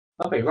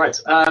Okay, right.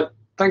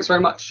 Thanks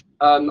very much.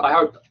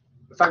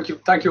 Thank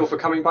you all for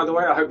coming, by the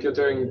way. I hope you're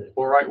doing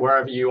all right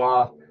wherever you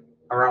are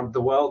around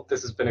the world.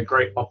 This has been a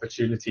great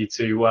opportunity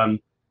to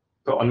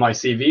put on my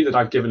CV that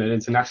I've given an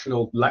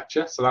international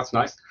lecture, so that's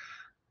nice.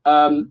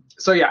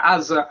 So yeah,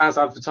 as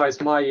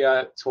advertised,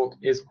 my talk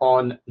is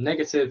on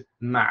negative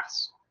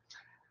mass.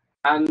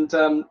 And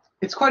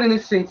it's quite an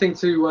interesting thing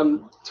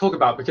to talk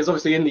about, because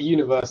obviously in the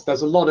universe,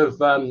 there's a lot of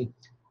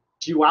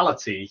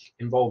duality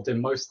involved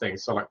in most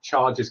things. So like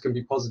charges can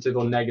be positive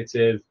or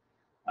negative,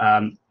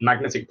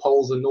 magnetic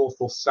poles are north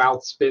or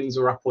south, spins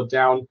are up or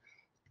down.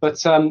 But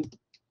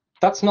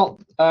that's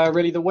not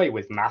really the way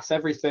with mass.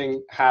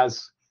 Everything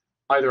has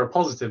either a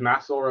positive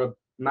mass or a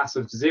mass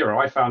of zero.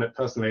 I found it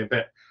personally a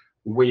bit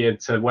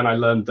weird when I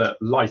learned that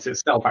light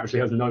itself actually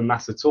has no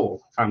mass at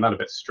all. I found that a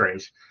bit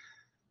strange.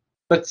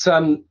 But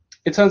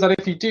it turns out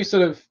if you do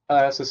sort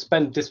of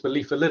suspend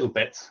disbelief a little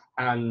bit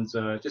and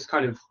just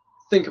kind of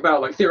think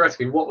about, like,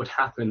 theoretically what would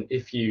happen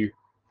if you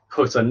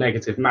put a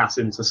negative mass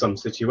into some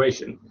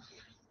situation,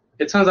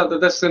 it turns out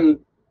that there's some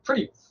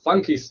pretty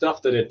funky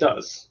stuff that it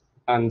does,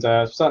 and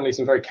certainly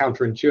some very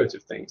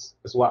counterintuitive things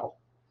as well.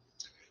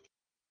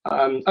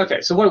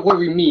 Okay, so what do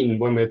we mean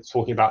when we're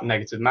talking about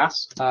negative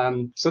mass?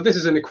 So this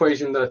is an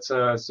equation that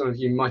some of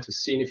you might have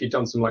seen if you've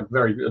done some like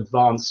very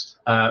advanced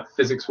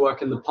physics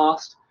work in the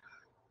past.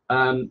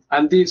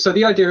 So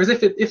the idea is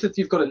if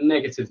you've got a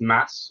negative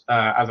mass,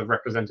 as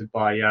represented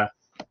by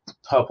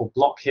purple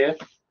block here,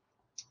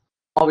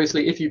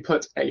 obviously if you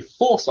put a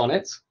force on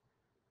it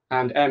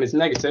and m is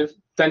negative,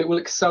 then it will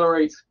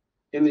accelerate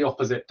in the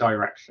opposite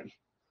direction.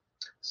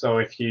 So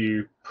if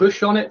you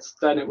push on it,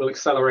 then it will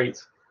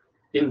accelerate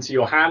into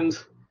your hand,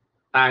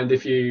 and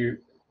if you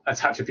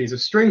attach a piece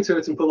of string to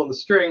it and pull on the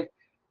string,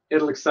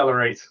 it'll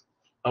accelerate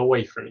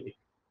away from you.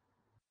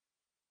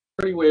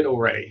 Pretty weird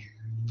already.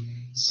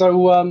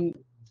 So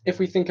if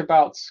we think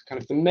about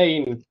kind of the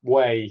main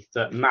way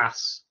that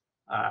mass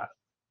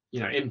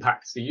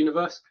impacts the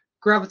universe,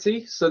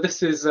 gravity. So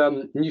this is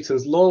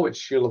Newton's law,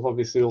 which you'll have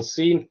obviously all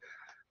seen.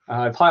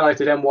 I've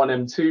highlighted M1,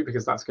 M2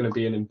 because that's going to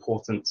be an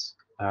important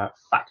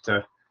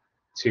factor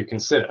to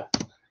consider.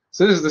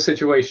 So this is the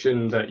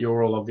situation that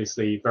you're all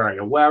obviously very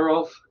aware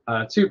of.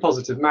 Two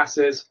positive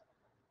masses.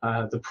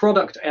 The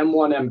product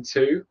M1,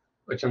 M2,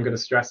 which I'm going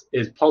to stress,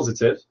 is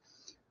positive.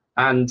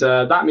 And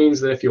that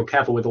means that if you're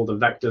careful with all the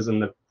vectors and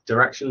the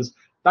directions,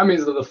 that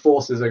means that the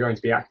forces are going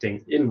to be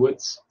acting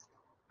inwards.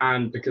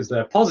 And because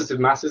they're positive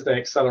masses, they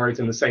accelerate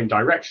in the same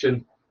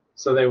direction.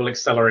 So they will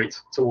accelerate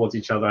towards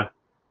each other.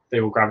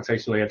 They will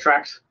gravitationally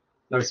attract.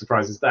 No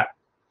surprises there.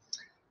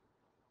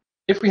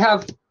 If we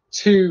have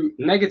two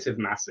negative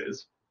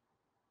masses,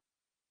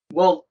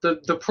 well,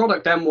 the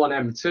product M1,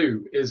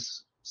 M2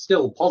 is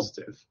still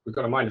positive. We've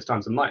got a minus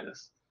times a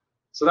minus.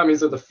 So that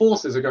means that the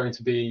forces are going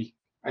to be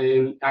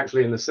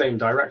actually in the same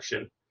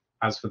direction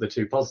as for the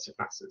two positive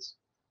masses.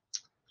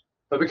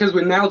 But because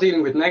we're now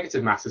dealing with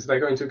negative masses, they're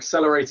going to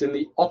accelerate in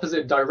the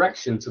opposite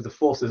direction to the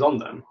forces on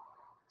them.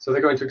 So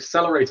they're going to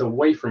accelerate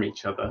away from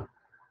each other.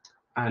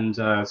 And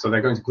so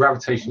they're going to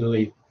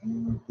gravitationally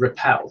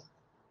repel.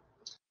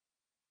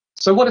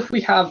 So what if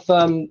we have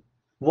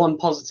one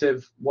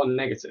positive, one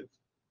negative?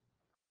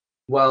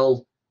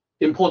 Well,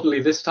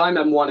 importantly this time,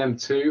 M1,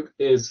 M2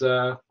 is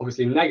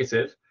obviously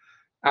negative.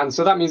 And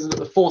so that means that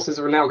the forces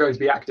are now going to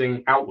be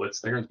acting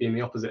outwards. They're going to be in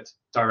the opposite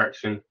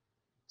direction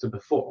to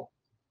before.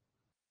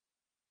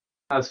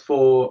 As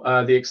for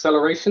the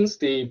accelerations,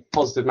 the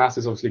positive mass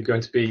is obviously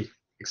going to be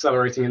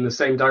accelerating in the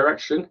same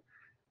direction.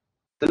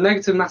 The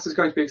negative mass is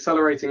going to be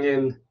accelerating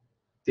in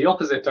the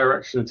opposite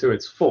direction to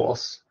its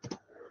force,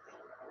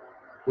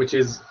 which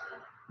is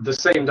the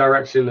same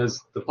direction as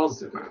the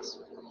positive mass.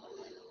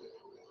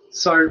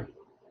 So,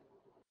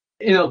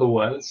 in other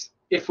words,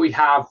 if we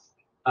have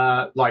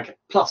like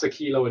plus a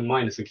kilo and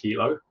minus a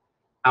kilo,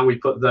 and we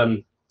put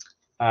them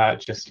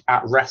just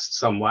at rest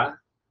somewhere,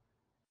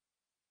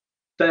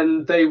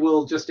 then they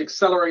will just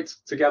accelerate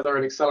together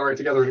and accelerate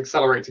together and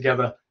accelerate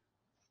together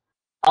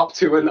up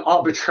to an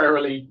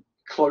arbitrarily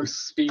close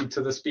speed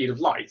to the speed of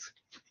light.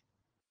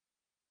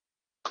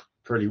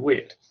 Pretty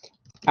weird.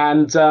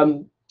 And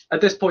at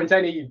this point,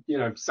 any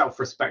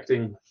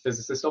self-respecting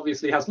physicist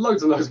obviously has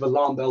loads and loads of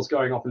alarm bells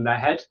going off in their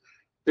head,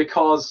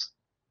 because,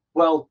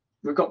 well,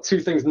 we've got two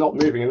things not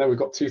moving, and then we've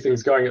got two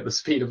things going at the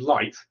speed of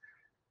light,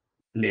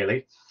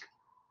 nearly.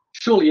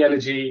 Surely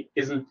energy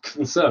isn't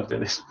conserved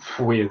in this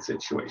weird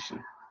situation.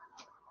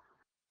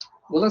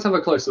 Well, let's have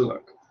a closer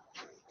look.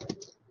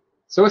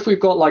 So if we've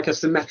got like a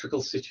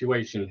symmetrical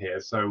situation here,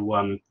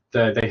 so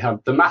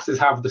the masses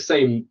have the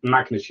same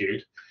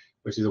magnitude,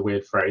 which is a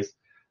weird phrase,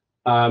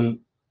 then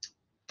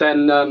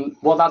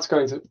that's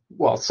going to,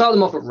 well, start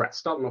them off at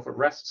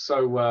rest.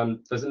 So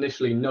there's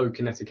initially no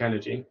kinetic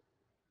energy.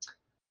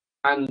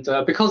 And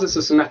because it's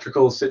a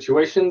symmetrical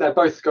situation, they're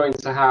both going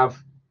to have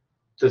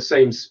the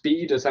same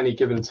speed at any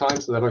given time.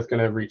 So they're both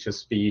going to reach a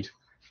speed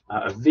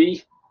of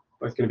v,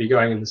 both going to be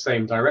going in the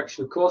same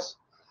direction, of course.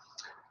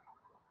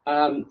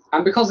 And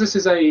because this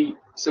is a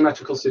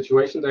symmetrical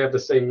situation, they have the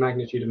same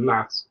magnitude of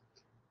mass.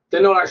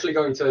 they're not actually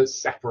going to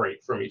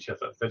separate from each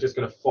other. They're just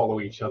going to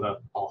follow each other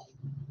off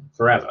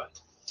forever.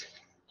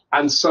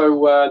 And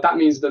so that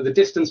means that the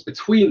distance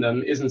between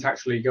them isn't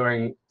actually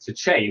going to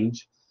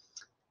change.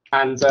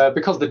 And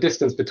because the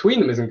distance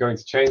between them isn't going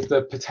to change,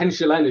 the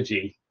potential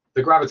energy,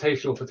 the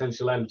gravitational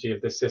potential energy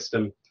of this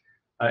system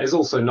is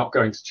also not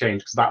going to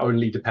change, because that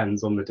only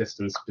depends on the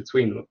distance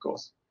between them, of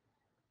course.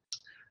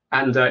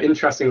 And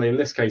interestingly, in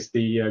this case,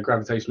 the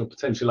gravitational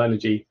potential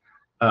energy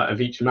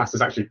of each mass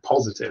is actually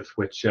positive,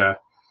 which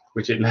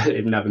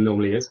it never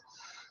normally is.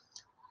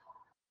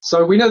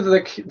 So we know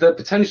that the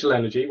potential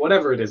energy,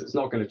 whatever it is, it's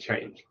not going to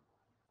change.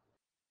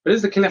 But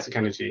is the kinetic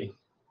energy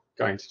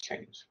going to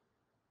change?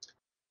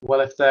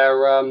 Well, if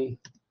they're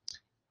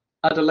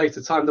at a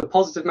later time, the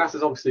positive mass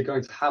is obviously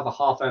going to have a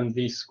half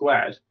mv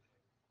squared,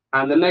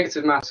 and the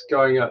negative mass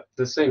going at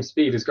the same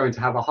speed is going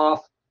to have a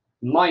half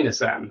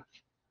minus m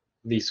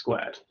v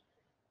squared.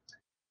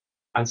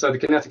 And so the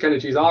kinetic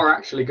energies are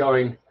actually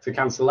going to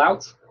cancel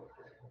out.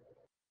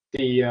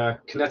 The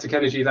kinetic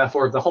energy,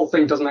 therefore, of the whole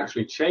thing doesn't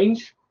actually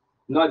change.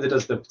 Neither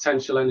does the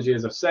potential energy,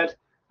 as I've said.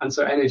 And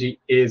so energy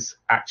is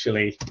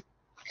actually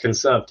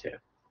conserved here.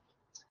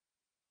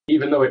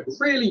 Even though it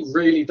really,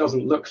 really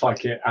doesn't look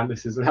like it, and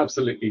this is an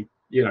absolutely,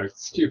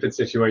 stupid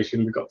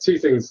situation. We've got two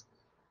things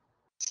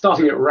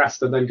starting at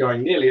rest and then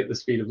going nearly at the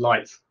speed of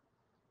light.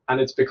 And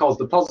it's because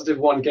the positive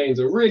one gains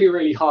a really,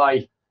 really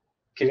high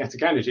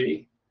kinetic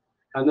energy,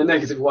 and the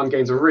negative one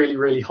gains a really,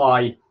 really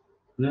high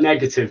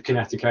negative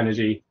kinetic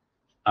energy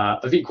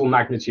of equal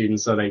magnitude, and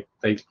so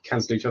they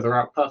cancel each other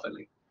out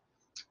perfectly.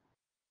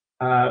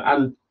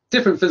 And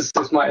different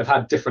physicists might have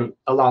had different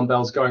alarm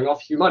bells going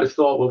off. You might have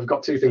thought, well, we've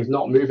got two things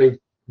not moving,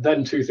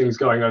 then two things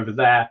going over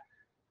there.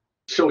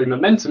 Surely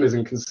momentum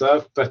isn't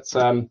conserved, but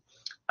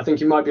I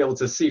think you might be able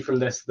to see from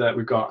this that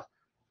we've got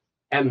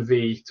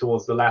mv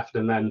towards the left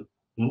and then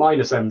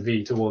minus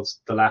mv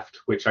towards the left,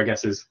 which I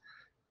guess is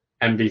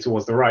mv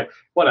towards the right.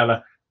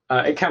 Whatever.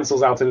 It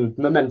cancels out, and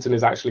momentum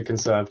is actually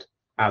conserved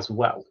as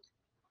well.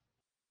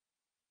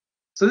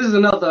 So this is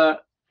another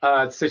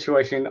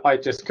situation I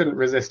just couldn't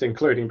resist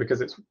including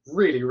because it's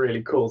really,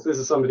 really cool. So this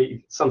is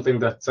something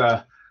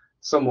that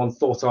someone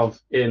thought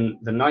of in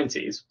the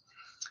 90s.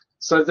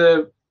 So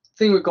the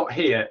thing we've got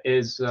here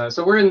is,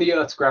 so we're in the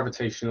Earth's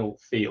gravitational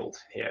field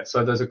here.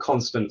 So there's a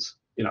constant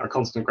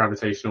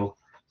gravitational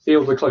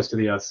field. We're close to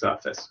the Earth's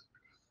surface.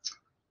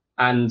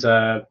 And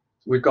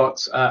we've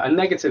got a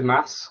negative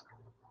mass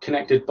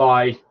connected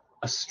by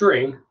a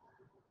string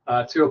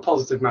to a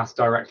positive mass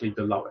directly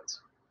below it.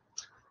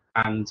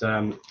 And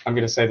I'm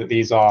going to say that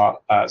these are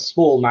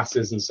small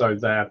masses, and so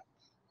they're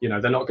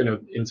not going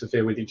to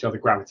interfere with each other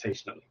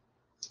gravitationally.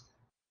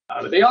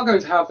 But they are going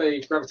to have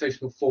a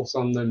gravitational force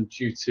on them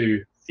due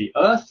to the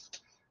Earth,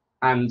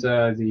 and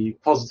the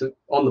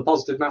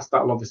positive mass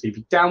that will obviously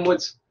be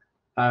downwards.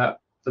 For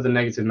the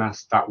negative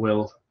mass that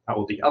will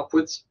be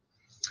upwards.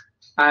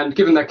 And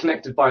given they're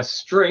connected by a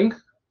string,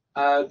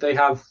 they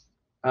have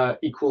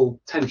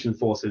equal tension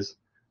forces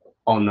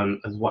on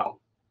them as well.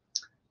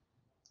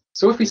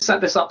 So if we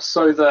set this up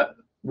so that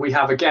we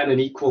have, again, an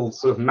equal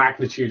sort of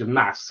magnitude of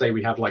mass, say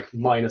we have like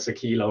minus a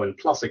kilo and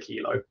plus a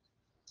kilo,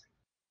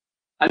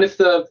 and if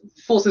the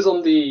forces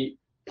on the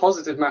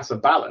positive mass are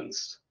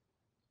balanced,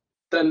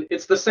 then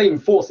it's the same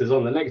forces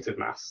on the negative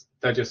mass.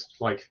 They're just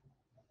like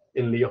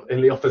in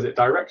the opposite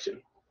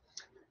direction.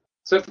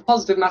 So if the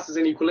positive mass is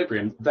in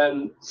equilibrium,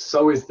 then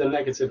so is the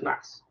negative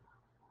mass.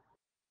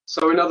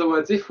 So in other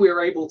words, if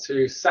we're able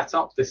to set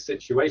up this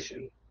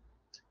situation,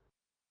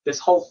 this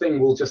whole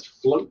thing will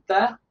just float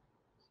there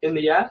in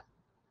the air.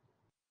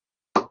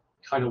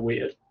 Kind of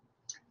weird.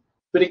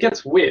 But it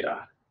gets weirder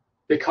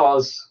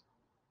because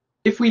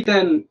if we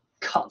then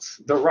cut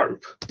the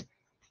rope,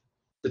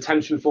 the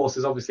tension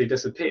forces obviously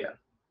disappear.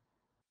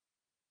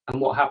 And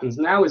what happens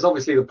now is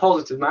obviously the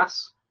positive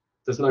mass,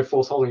 there's no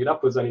force holding it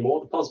upwards anymore.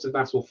 The positive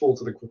mass will fall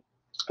to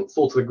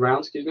the ground,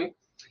 excuse me.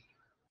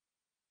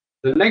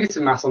 The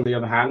negative mass, on the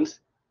other hand,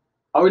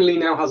 only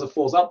now has a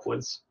force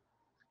upwards,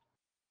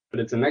 but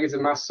it's a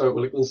negative mass, so it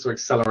will also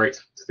accelerate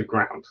to the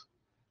ground.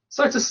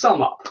 So to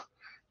sum up,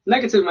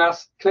 negative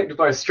mass connected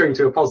by a string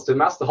to a positive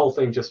mass, the whole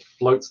thing just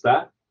floats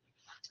there.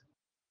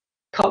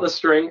 Cut the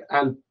string,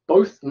 and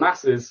both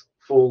masses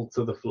fall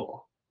to the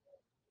floor.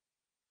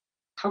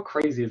 How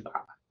crazy is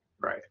that,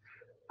 right?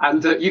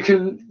 And you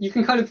can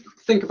kind of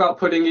think about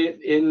putting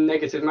it in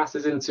negative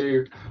masses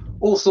into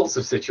all sorts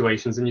of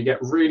situations, and you get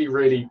really,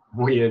 really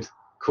weird,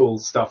 cool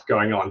stuff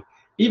going on.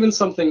 Even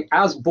something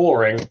as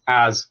boring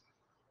as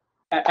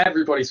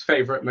everybody's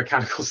favorite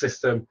mechanical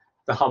system,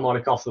 the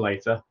harmonic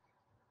oscillator,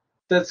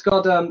 it's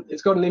got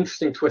an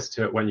interesting twist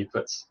to it when you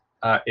put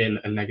in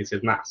a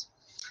negative mass.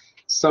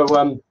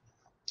 So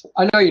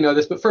I know you know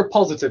this, but for a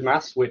positive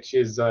mass, which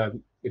is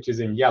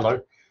in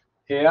yellow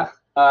here,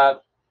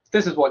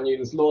 this is what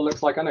Newton's law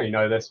looks like. I know you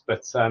know this,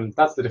 but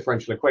that's the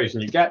differential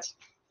equation you get.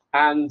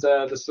 And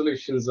the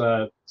solutions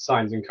are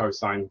sines and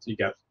cosines. You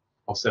get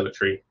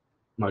oscillatory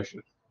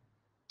motion.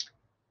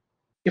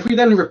 If we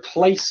then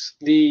replace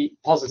the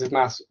positive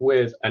mass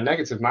with a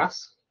negative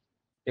mass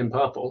in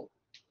purple,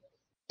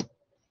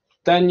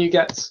 then you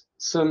get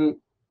some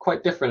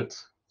quite different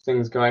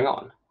things going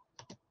on.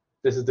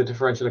 This is the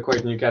differential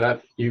equation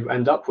you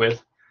end up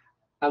with,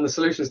 and the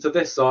solutions to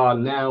this are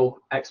now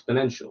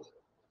exponential.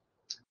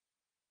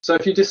 So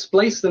if you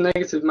displace the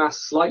negative mass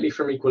slightly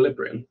from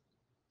equilibrium,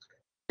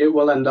 it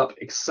will end up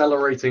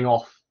accelerating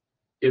off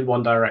in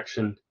one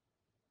direction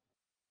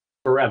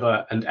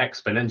forever and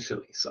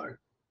exponentially so.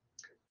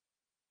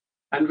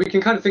 And we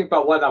can kind of think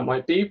about why that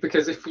might be,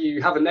 because if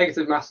you have a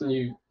negative mass and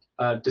you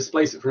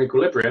displace it from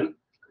equilibrium,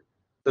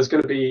 there's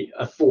going to be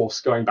a force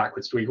going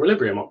backwards to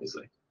equilibrium,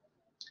 obviously.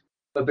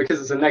 But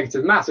because it's a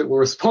negative mass, it will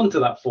respond to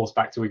that force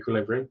back to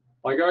equilibrium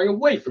by going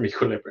away from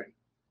equilibrium,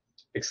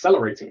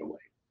 accelerating away.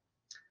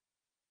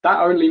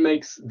 That only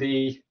makes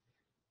the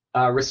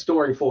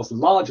restoring force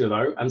larger,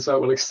 though, and so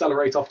it will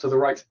accelerate off to the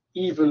right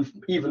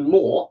even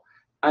more,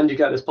 and you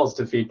get this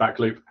positive feedback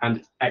loop, and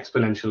it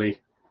exponentially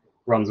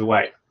runs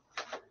away.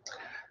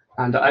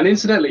 And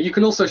incidentally, you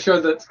can also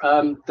show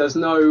that there's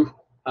no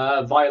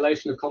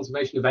violation of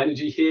conservation of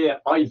energy here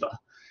either,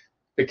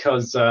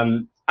 because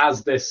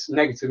as this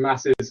negative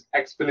mass is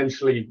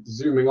exponentially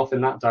zooming off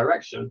in that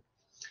direction,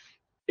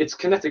 its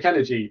kinetic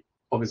energy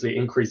obviously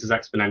increases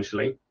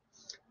exponentially,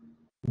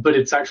 but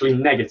it's actually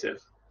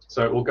negative.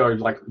 So it will go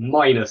like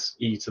minus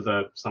e to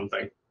the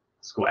something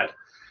squared.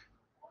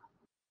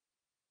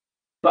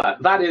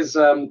 But that is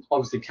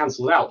obviously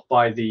cancelled out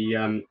by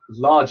the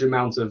large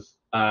amount of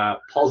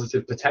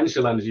positive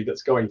potential energy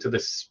that's going to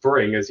this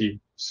spring as you're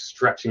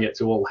stretching it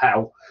to all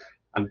hell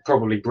and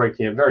probably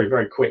breaking it very,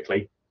 very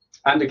quickly.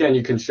 And again,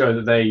 you can show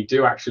that they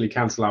do actually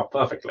cancel out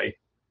perfectly,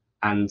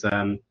 and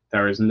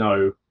there's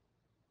no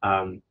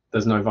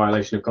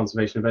violation of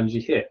conservation of energy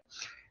here.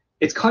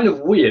 It's kind of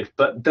weird,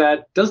 but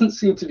there doesn't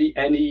seem to be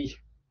any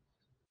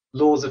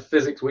laws of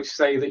physics which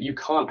say that you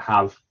can't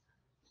have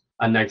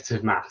a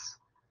negative mass.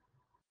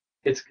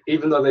 It's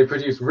even though they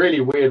produce really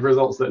weird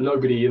results that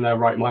nobody in their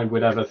right mind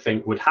would ever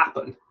think would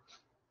happen,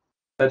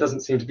 there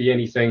doesn't seem to be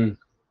anything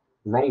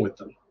wrong with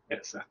them in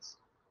a sense.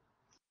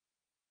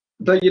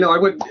 But I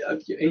would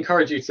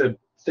encourage you to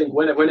think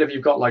whenever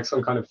you've got like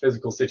some kind of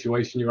physical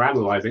situation you're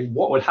analyzing,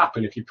 what would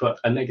happen if you put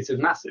a negative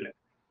mass in it?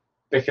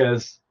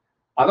 Because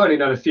I've only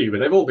known a few, but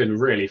they've all been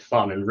really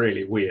fun and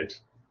really weird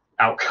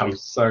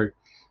outcomes. So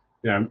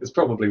it's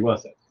probably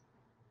worth it.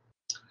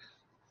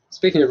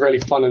 Speaking of really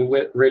fun and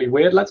really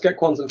weird, let's get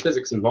quantum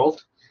physics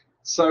involved.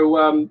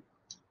 So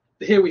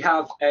here we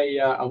have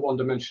a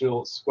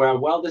one-dimensional square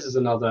well. This is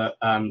another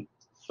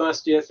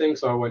first year thing,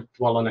 so I won't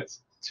dwell on it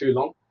too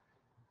long.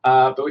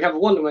 But we have a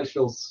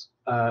one-dimensional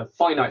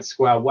finite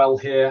square well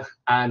here,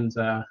 and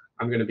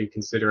I'm going to be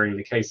considering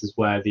the cases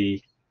where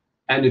the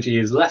energy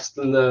is less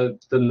than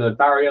the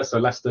barrier, so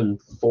less than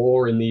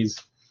 4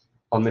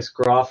 on this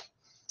graph.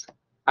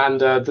 And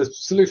the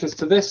solutions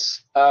to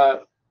this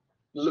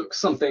look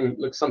something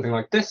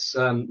like this.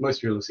 Most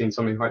of you will have seen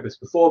something like this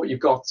before, but you've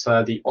got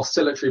the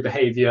oscillatory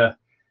behavior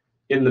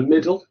in the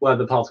middle, where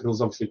the particle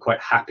is obviously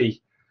quite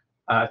happy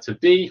to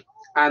be,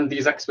 and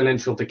these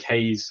exponential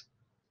decays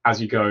as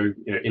you go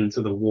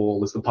into the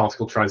wall as the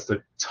particle tries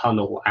to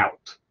tunnel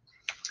out.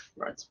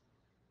 Right.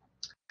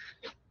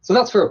 So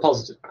that's for a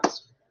positive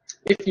mass.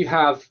 If you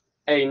have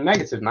a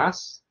negative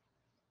mass,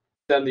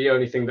 then the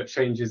only thing that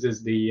changes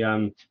is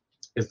the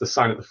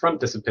sign at the front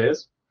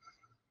disappears.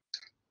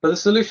 But the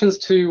solutions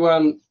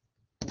to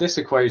this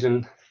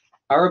equation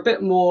are a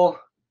bit more,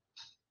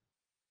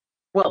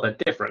 well, they're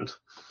different.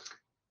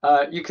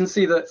 You can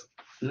see that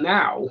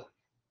now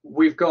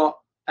we've got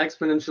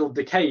exponential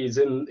decays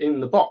in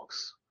the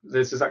box.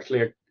 This is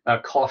actually a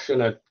cosh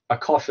and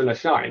a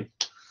shine.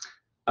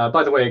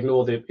 By the way,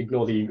 ignore the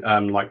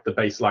like the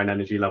baseline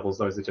energy levels;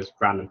 those are just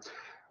random.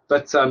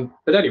 But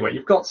anyway,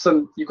 you've got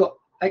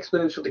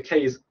exponential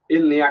decays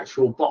in the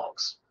actual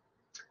box,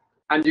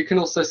 and you can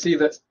also see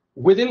that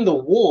within the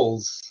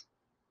walls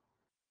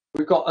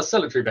we've got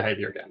oscillatory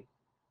behavior again.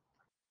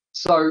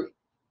 So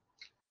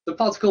the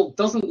particle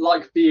doesn't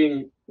like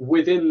being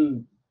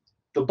within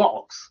the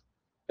box;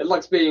 it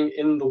likes being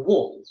in the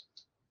walls.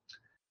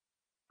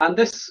 And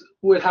this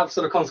would have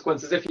sort of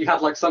consequences if you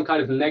had like some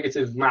kind of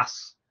negative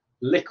mass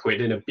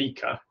liquid in a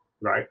beaker,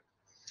 right?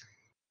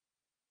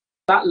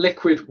 That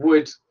liquid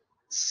would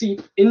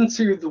seep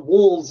into the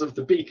walls of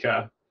the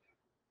beaker.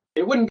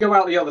 It wouldn't go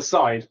out the other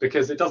side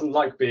because it doesn't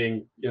like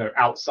being,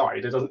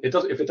 outside.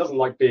 If it doesn't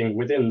like being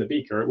within the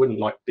beaker, it wouldn't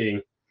like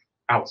being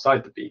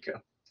outside the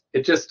beaker.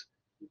 It just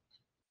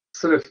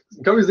sort of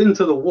goes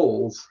into the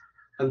walls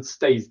and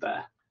stays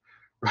there,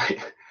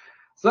 right?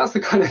 So that's the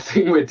kind of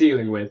thing we're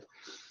dealing with.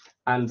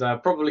 And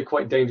probably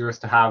quite dangerous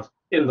to have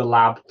in the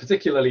lab,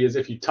 particularly as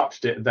if you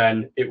touched it,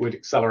 then it would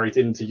accelerate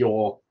into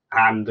your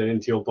hand and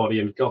into your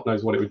body, and God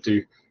knows what it would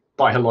do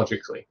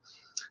biologically.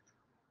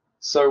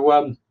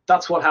 So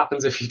that's what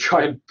happens if you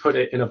try and put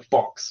it in a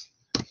box.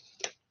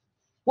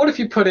 What if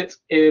you put it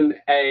in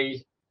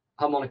a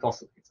harmonic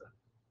oscillator?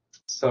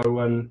 So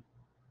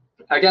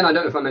again, I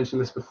don't know if I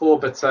mentioned this before,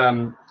 but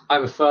I'm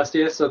a first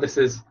year, so this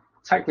is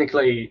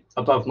technically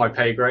above my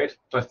pay grade,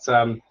 but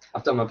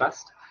I've done my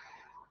best.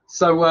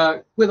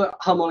 So with a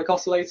harmonic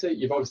oscillator,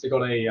 you've obviously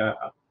got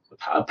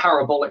a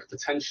parabolic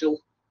potential.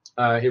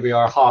 Here we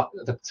are,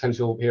 the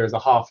potential here is a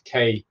half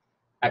k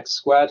x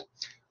squared.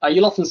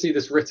 You'll often see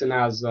this written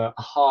as a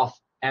half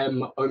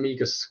m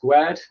omega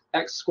squared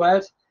x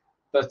squared,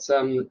 but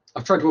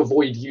I've tried to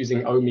avoid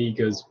using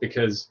omegas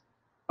because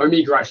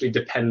omega actually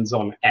depends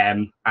on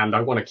m, and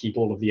I want to keep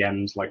all of the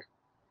m's like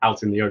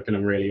out in the open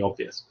and really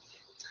obvious.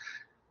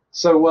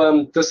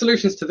 So the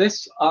solutions to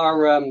this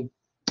are a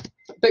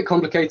bit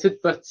complicated,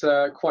 but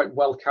quite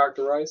well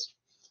characterized.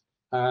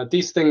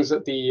 These things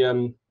at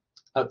the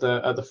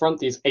front,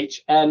 these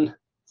hn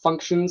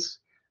functions,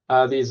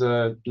 these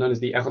are known as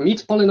the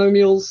Hermite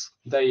polynomials.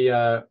 They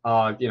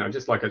are,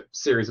 just like a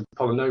series of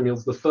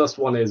polynomials. The first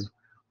one is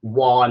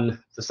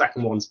 1, the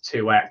second one's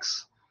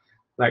 2x,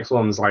 the next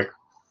one's like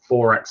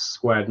 4x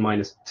squared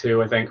minus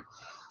 2, I think.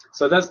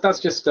 So that's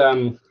just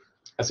a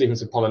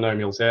sequence of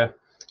polynomials here,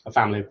 a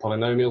family of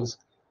polynomials.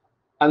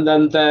 And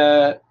then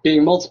they're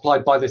being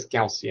multiplied by this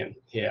Gaussian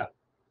here.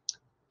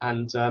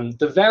 And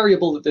the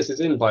variable that this is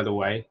in, by the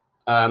way,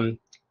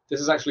 this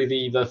is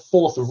actually the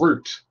fourth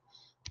root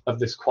of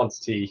this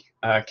quantity,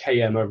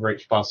 km over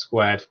h bar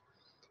squared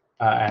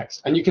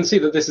x. And you can see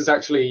that this is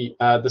actually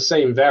the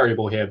same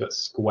variable here, but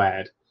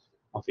squared,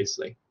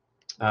 obviously.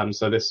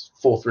 So this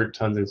fourth root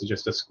turns into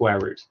just a square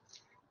root.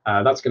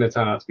 That's going to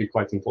turn out to be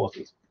quite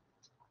important.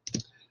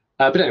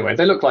 But anyway,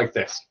 they look like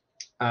this.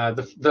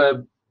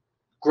 The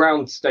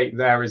ground state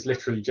there is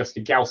literally just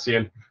a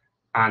Gaussian,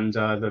 and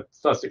the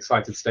first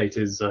excited state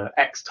is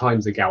x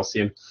times a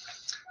Gaussian.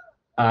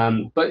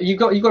 But you've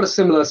got a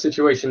similar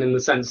situation in the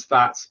sense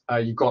that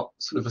you've got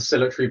sort of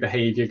oscillatory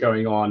behavior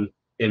going on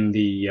in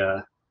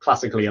the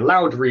classically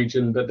allowed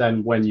region, but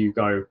then when you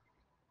go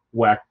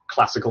where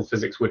classical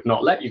physics would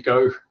not let you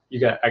go, you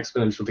get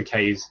exponential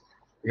decays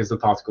because the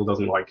particle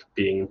doesn't like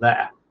being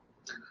there.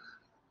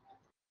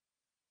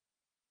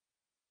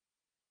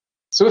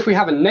 So if we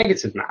have a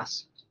negative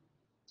mass,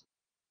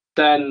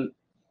 then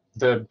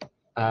the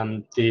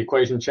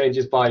equation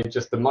changes by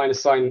just the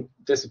minus sign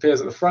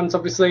disappears at the front,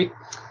 obviously.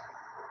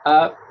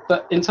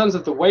 But in terms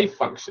of the wave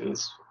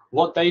functions,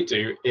 what they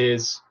do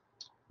is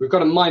we've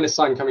got a minus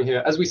sign coming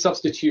here. As we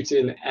substitute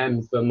in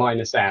m for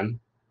minus m,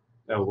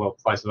 oh, well,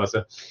 vice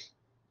versa.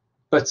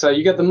 But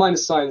you get the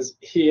minus signs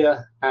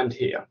here and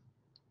here.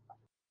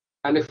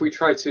 And if we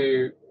try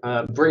to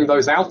bring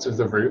those out of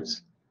the root,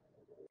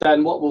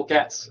 then what we'll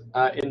get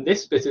in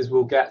this bit is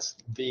we'll get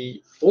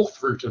the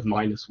fourth root of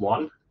minus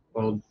 1,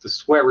 or the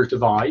square root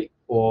of I,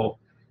 or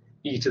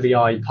e to the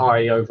I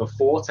pi over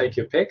 4, take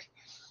your pick.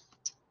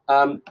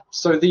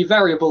 So the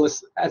variable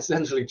is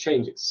essentially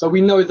changes. So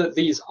we know that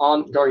these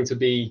aren't going to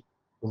be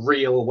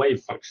real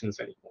wave functions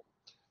anymore.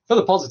 For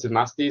the positive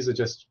mass, these are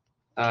just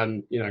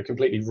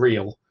completely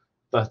real.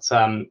 But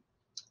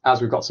as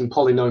we've got some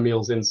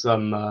polynomials in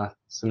some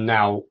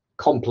now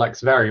complex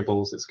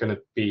variables, it's going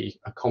to be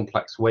a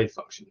complex wave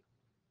function.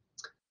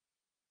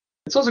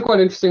 It's also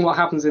quite interesting what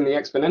happens in the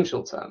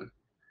exponential term,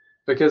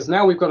 because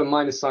now we've got a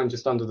minus sign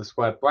just under the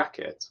squared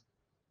bracket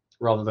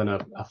rather than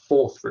a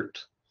fourth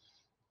root.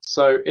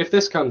 So if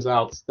this comes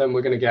out, then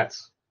we're going to get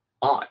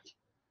I.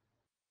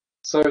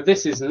 So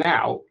this is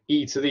now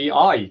e to the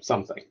I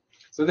something.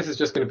 So this is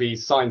just going to be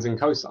sines and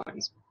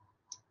cosines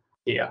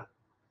here.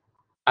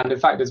 And in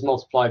fact, it's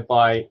multiplied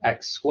by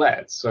x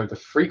squared. So the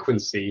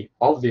frequency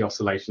of the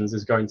oscillations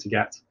is going to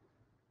get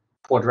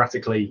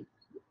quadratically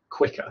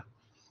quicker.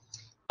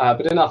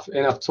 But enough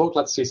talk.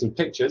 Let's see some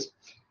pictures.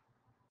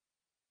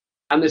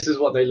 And this is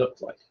what they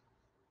look like.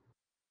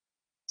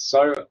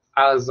 So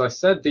as I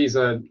said, these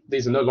are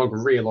no longer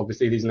real.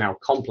 Obviously, these are now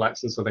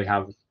complex, and so they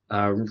have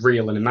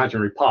real and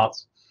imaginary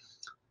parts.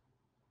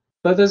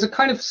 But there's a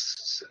kind of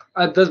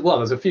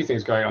there's a few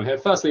things going on here.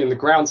 Firstly, in the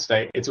ground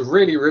state, it's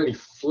really, really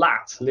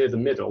flat near the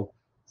middle.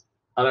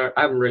 I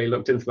haven't really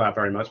looked into that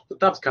very much, but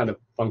that's kind of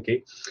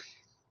funky.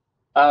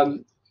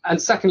 And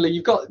secondly,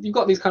 you've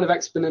got these kind of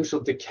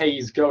exponential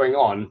decays going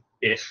on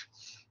ish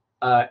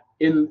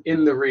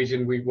in the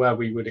region where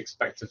we would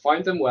expect to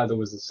find them, where there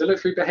was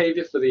oscillatory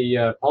behavior for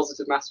the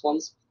positive mass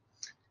ones.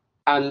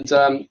 And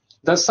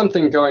there's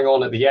something going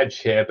on at the edge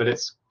here, but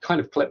it's kind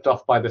of clipped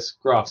off by this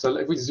graph. So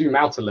if we zoom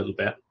out a little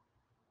bit,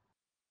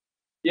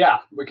 yeah,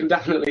 we can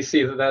definitely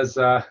see that there's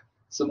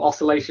some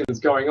oscillations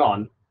going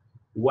on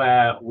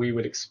where we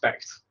would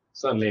expect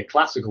certainly a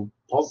classical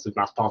positive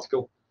mass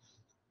particle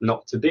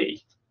not to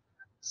be.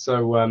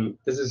 So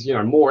this is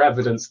more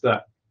evidence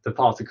that the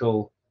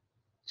particle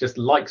just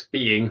likes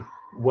being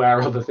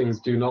where other things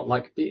do not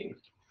like being.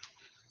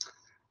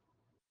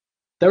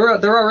 There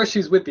are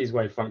issues with these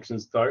wave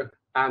functions though,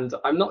 and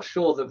I'm not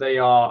sure that they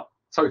are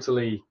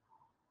totally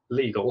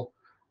legal,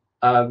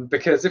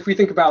 because if we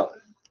think about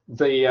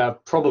the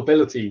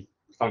probability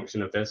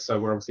function of this, so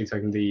we're obviously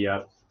taking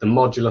the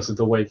modulus of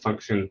the wave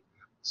function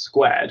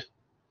squared,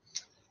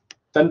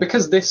 then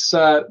because this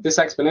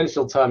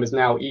exponential term is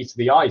now e to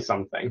the I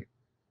something,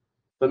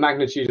 the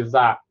magnitude of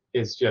that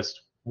is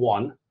just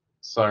 1.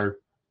 So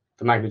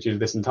the magnitude of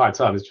this entire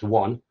term is just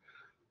 1.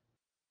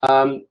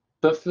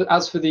 But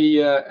as for the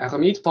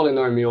Hermite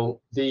polynomial,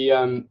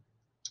 the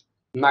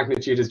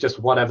magnitude is just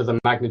whatever the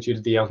magnitude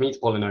of the Hermite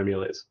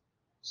polynomial is,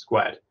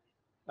 squared.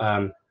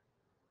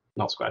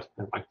 Not squared,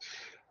 never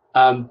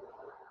mind.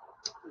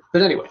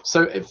 But anyway,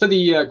 so for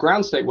the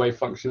ground state wave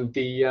function,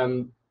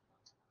 the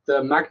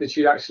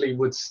magnitude actually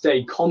would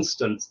stay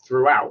constant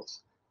throughout.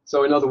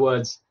 So in other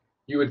words,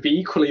 you would be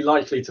equally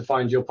likely to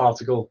find your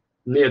particle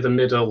near the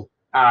middle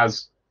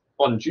as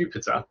on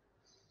Jupiter.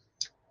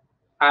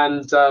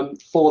 And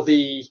for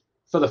the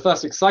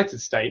first excited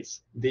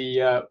states,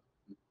 the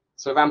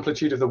sort of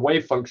amplitude of the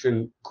wave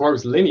function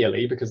grows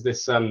linearly, because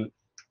this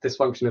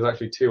function is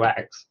actually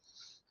 2x.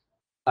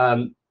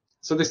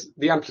 So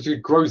the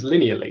amplitude grows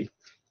linearly,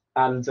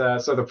 and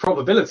so the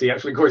probability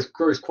actually grows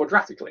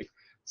quadratically.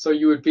 So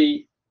you would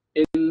be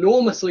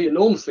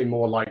enormously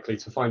more likely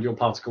to find your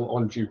particle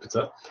on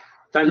Jupiter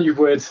than you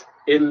would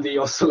in the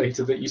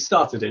oscillator that you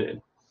started it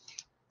in.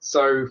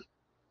 So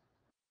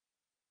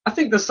I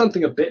think there's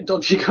something a bit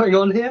dodgy going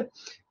on here,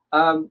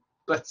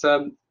 but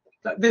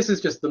this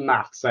is just the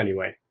maths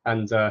anyway,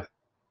 and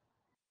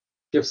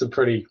gives some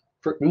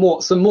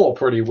more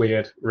pretty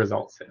weird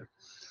results here.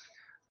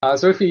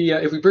 So if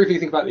we briefly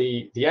think about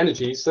the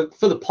energies, so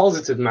for the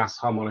positive mass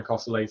harmonic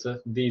oscillator,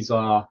 these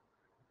are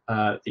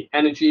the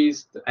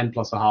energies, the n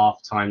plus a half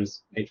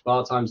times h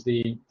bar times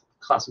the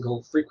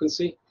classical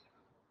frequency.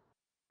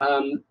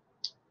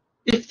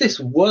 If this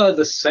were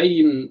the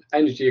same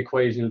energy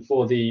equation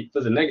for the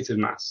negative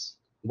mass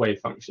wave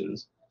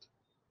functions,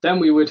 then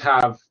we would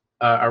have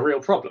a real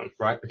problem,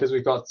 right? Because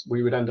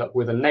we would end up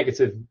with a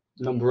negative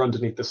number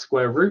underneath the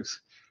square root.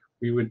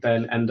 We would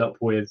then end up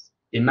with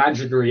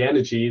imaginary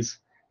energies,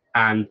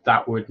 and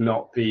that would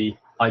not be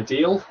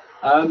ideal.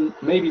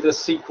 Maybe the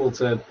sequel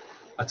to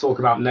a talk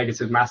about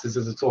negative masses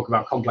is a talk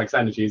about complex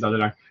energies. I don't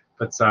know,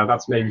 but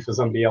that's maybe for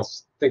somebody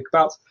else to think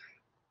about.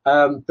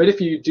 But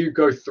if you do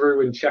go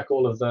through and check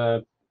all of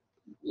the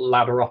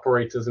ladder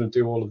operators and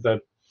do all of the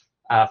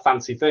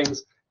fancy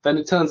things, then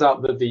it turns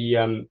out that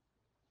the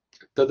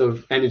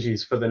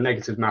energies for the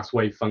negative mass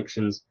wave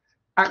functions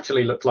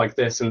actually look like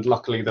this, and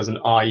luckily there's an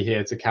I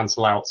here to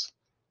cancel out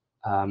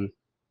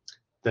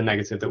the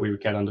negative that we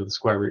would get under the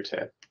square root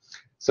here.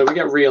 So we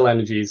get real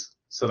energies,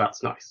 so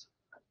that's nice.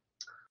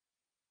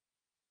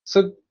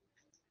 So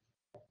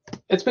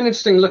it's been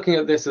interesting looking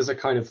at this as a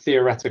kind of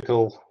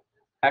theoretical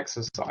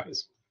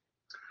exercise.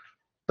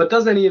 But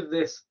does any of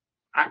this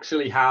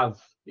actually have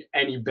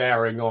any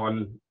bearing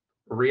on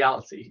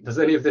reality? Does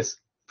any of this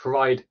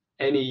provide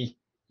any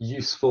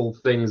useful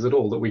things at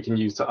all that we can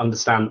use to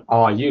understand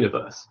our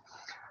universe?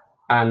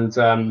 And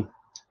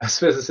as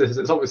physicists,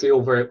 it's obviously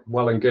all very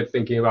well and good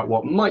thinking about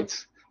what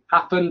might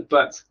happen,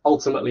 but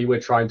ultimately we're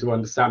trying to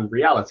understand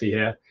reality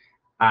here.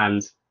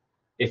 And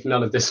if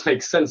none of this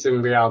makes sense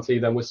in reality,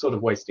 then we're sort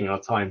of wasting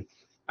our time,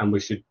 and we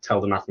should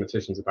tell the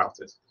mathematicians about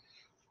it.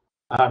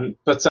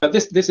 But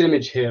this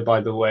image here,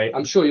 by the way,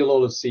 I'm sure you'll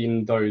all have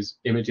seen those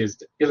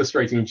images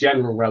illustrating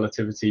general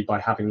relativity by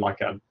having like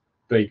a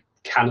big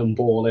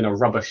cannonball in a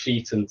rubber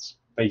sheet, and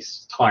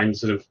space-time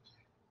sort of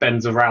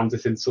bends around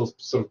it in sort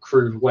of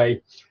crude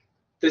way.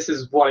 This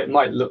is what it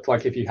might look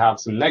like if you have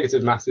some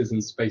negative masses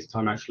and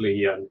space-time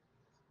actually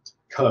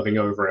curving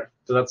over it.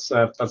 So that's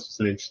just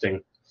an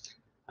interesting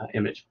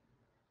image.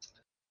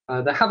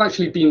 There have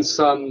actually been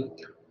some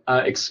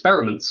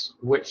experiments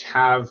which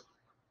have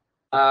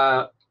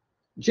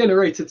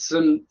generated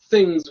some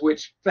things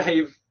which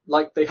behave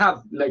like they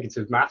have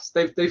negative mass.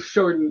 They've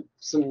shown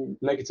some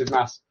negative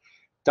mass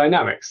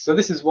dynamics. So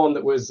this is one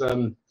that was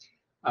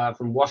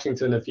from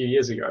Washington a few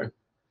years ago.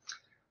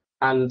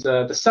 And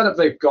the setup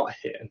they've got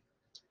here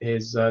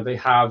is they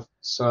have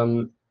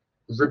some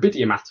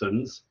rubidium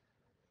atoms,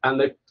 and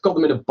they've got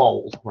them in a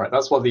bowl, right?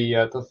 That's what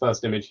the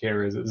first image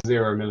here is at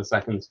 0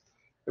 milliseconds.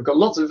 They've got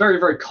lots of very,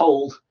 very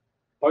cold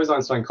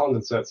Bose-Einstein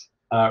condensate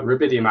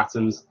rubidium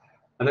atoms,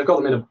 and they've got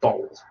them in a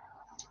bowl.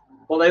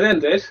 What they then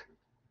did,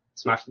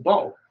 smash the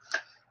bowl.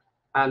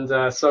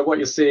 And so what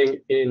you're seeing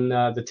in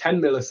the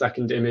 10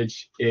 millisecond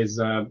image is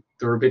the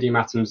rubidium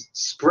atoms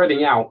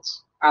spreading out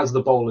as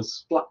the bowl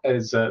is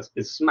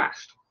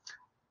smashed.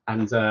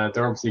 And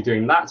they're obviously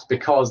doing that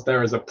because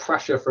there is a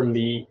pressure from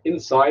the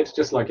inside,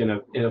 just like in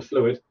a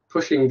fluid,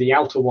 pushing the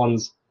outer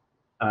ones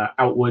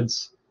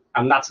outwards,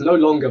 and that's no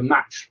longer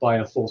matched by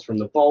a force from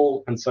the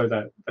bowl, and so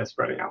they're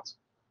spreading out,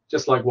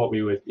 just like what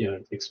we would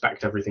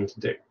expect everything to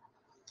do.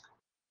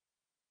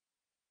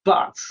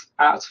 But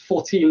at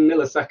 14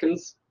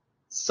 milliseconds,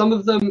 some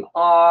of them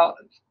are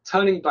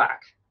turning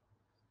back.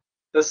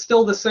 There's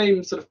still the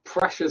same sort of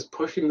pressures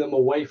pushing them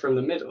away from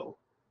the middle,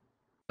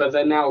 but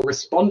they're now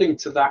responding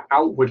to that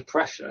outward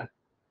pressure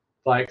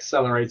by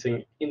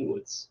accelerating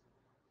inwards.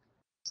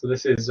 So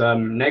this is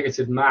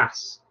negative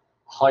mass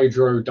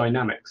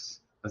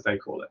hydrodynamics, as they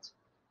call it.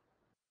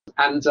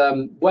 And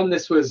when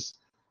this was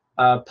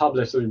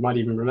published, or you might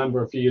even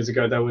remember a few years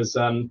ago, there was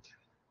a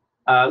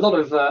lot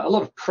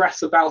of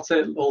press about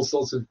it, all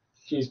sorts of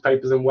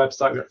newspapers and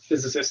websites that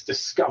physicists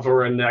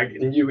discover a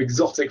new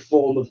exotic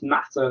form of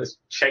matter. This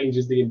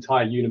changes the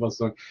entire universe.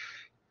 So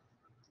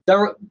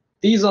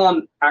these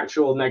aren't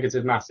actual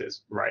negative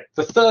masses, right?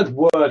 The third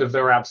word of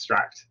their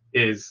abstract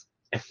is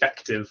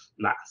effective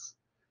mass.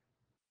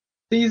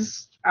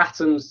 These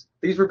atoms,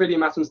 these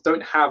rubidium atoms,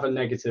 don't have a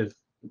negative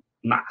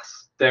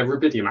mass. They're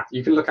rubidium atoms.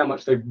 You can look how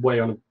much they weigh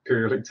on a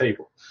periodic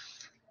table.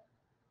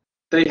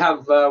 They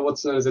have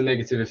what's known as a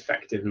negative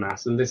effective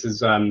mass, and this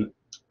is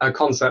a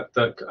concept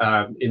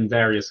that in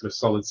various sort of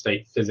solid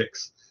state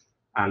physics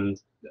and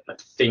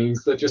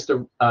things that just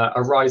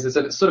arises,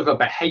 and it's sort of a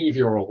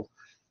behavioral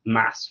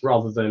mass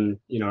rather than,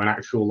 you know, an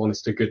actual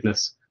honest to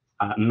goodness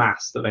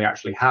mass that they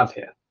actually have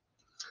here.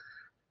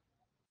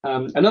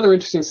 Another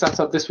interesting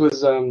setup, this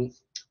was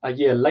a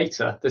year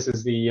later. This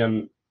is the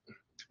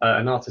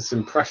an artist's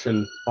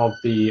impression of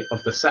the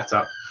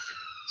setup.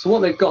 So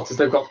what they've got is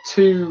they've got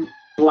two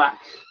black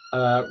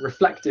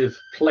reflective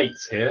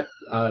plates here.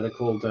 They're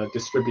called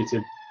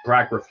distributed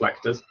Bragg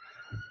reflectors,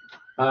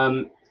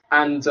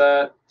 and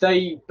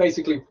they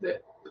basically,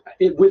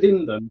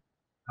 within them,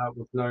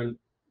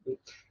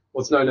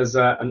 what's known as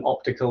an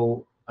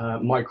optical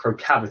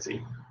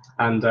microcavity,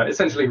 and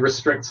essentially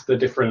restricts the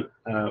different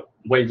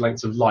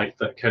wavelengths of light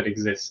that could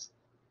exist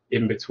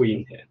in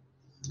between here.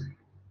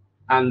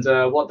 And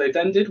what they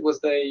then did was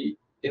they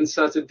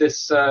inserted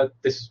this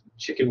this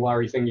chicken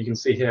wiry thing you can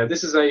see here.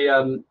 This is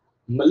a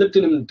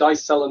molybdenum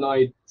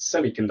diselenide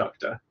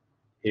semiconductor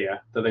here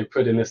that they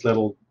put in this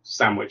little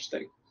sandwich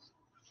thing.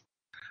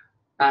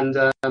 And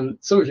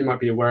some of you might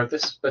be aware of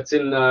this, but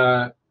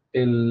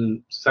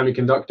in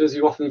semiconductors,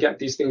 you often get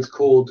these things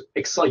called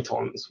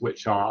excitons,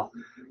 which are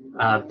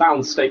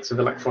bound states of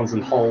electrons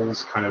and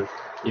holes, kind of,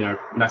 you know,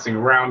 messing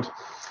around.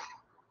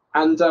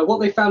 And what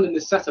they found in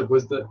this setup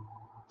was that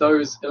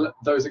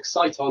those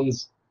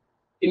excitons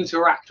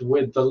interact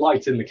with the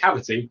light in the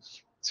cavity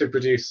to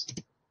produce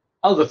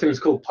other things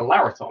called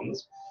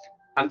polaritons.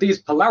 And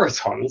these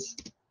polaritons,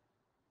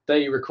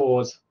 they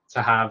record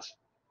to have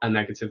a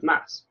negative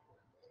mass.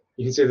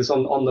 You can see this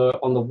on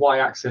the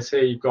y-axis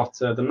here. You've got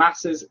the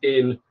masses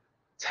in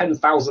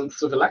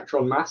 10,000ths of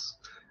electron mass,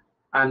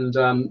 and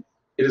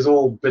it is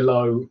all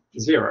below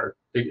zero.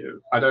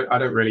 I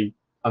don't really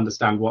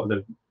understand what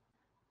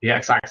the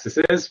x-axis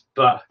is,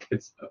 but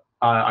it's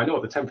I know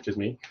what the temperatures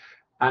mean,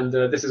 and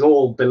this is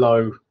all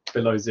below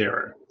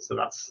zero. So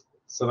that's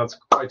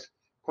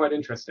quite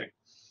interesting.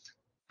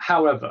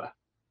 However,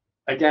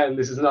 again,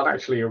 this is not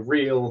actually a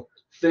real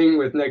thing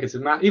with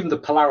negative mass. Even the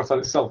polariton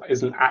itself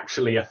isn't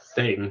actually a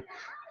thing.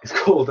 It's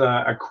called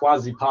a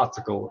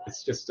quasi-particle.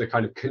 It's just a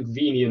kind of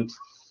convenient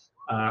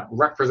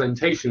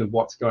representation of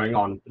what's going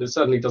on, but it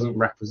certainly doesn't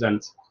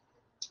represent,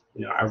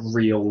 you know, a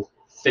real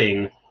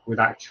thing with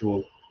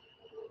actual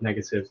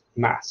negative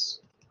mass.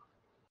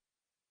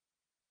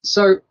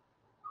 So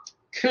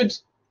could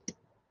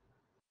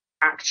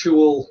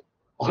actual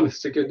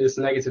honest to goodness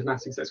negative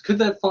mass exist?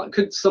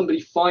 Could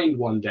somebody find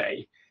one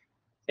day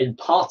a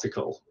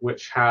particle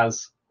which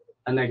has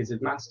a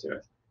negative mass to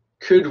it?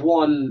 Could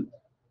one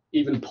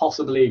even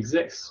possibly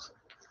exist?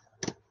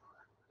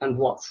 And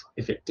what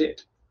if it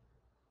did?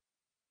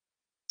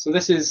 So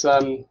this is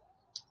for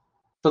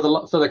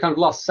the kind of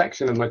last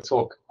section of my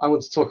talk. I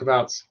want to talk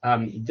about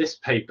this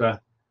paper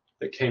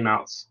that came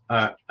out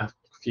a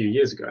few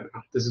years ago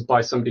now. This is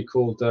by somebody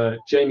called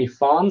Jamie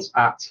Farnes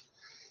at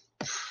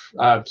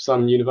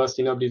some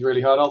university nobody's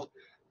really heard of,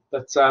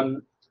 but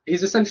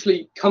he's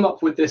essentially come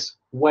up with this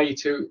way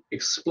to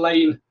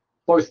explain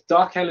both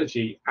dark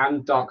energy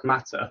and dark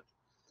matter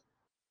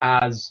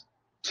as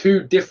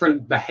two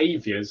different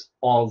behaviors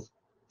of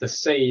the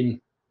same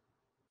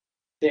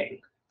thing.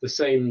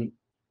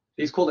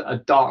 He's called it a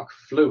dark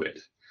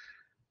fluid,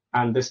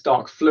 and this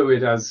dark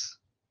fluid, as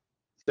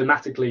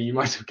thematically you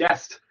might have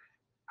guessed,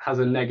 has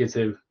a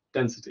negative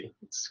density.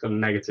 It's got a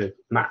negative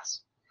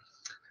mass.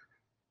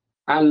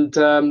 And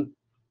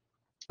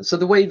so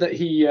the way that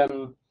he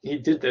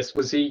did this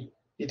was he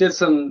did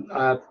some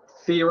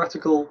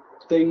theoretical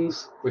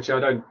things, which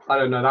I don't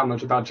know that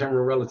much about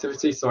general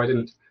relativity, so I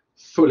didn't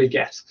fully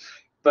get.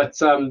 But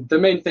the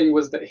main thing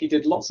was that he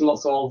did lots and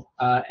lots of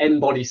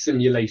n-body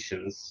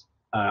simulations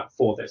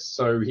for this.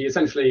 So he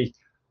essentially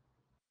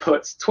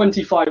put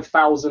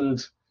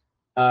 25,000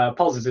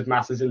 positive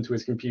masses into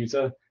his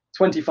computer,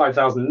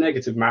 25,000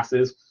 negative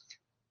masses,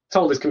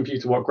 told his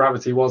computer what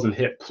gravity was, and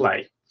hit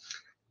play.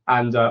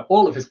 And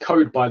all of his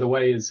code, by the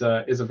way, is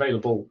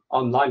available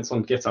online. It's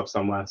on GitHub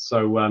somewhere.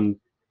 So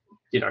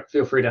you know,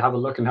 feel free to have a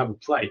look and have a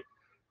play.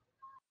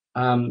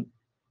 And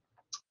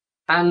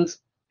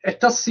it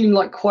does seem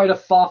like quite a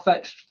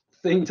far-fetched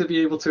thing to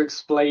be able to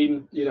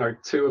explain, you know,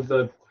 two of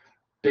the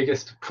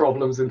biggest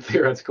problems in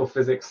theoretical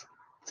physics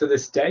to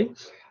this day.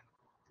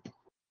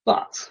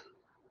 But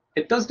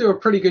it does do a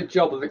pretty good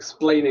job of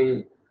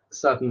explaining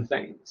certain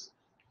things.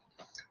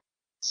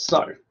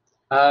 So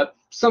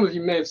some of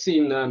you may have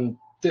seen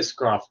this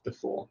graph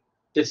before.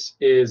 This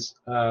is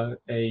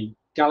a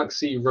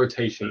galaxy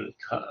rotation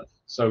curve.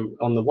 So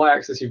on the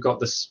y-axis, you've got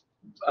the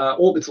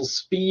orbital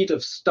speed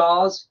of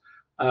stars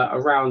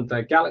around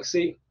the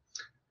galaxy,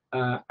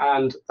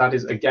 and that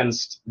is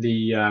against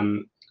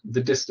the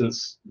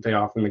distance they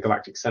are from the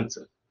galactic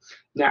center.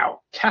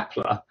 Now,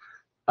 Kepler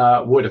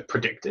would have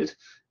predicted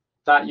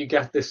that you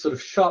get this sort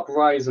of sharp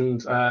rise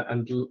and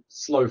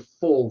slow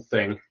fall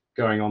thing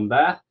going on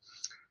there.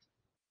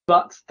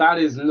 But that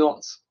is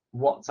not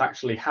what's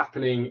actually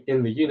happening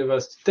in the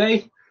universe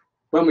today.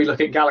 When we look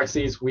at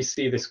galaxies, we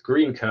see this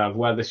green curve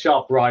where the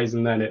sharp rise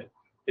and then it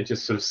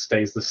just sort of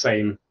stays the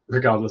same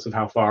regardless of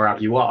how far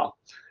out you are.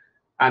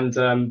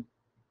 And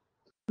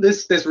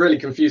this really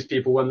confused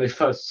people when they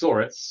first saw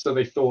it. So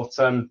they thought,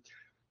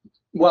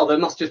 well, there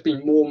must just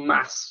be more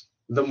mass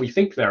than we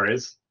think there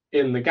is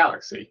in the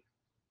galaxy,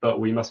 but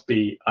we must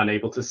be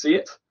unable to see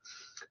it.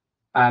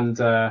 And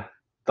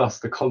thus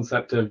the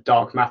concept of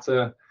dark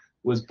matter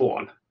was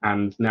born.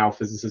 And now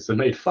physicists are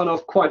made fun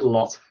of quite a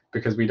lot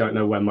because we don't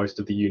know where most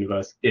of the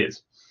universe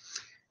is.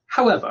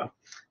 However,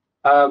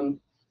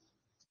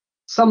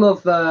 some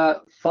of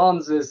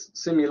Farns's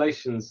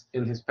simulations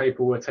in his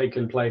paper were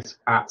taken place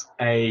at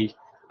a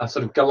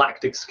sort of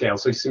galactic scale,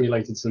 so he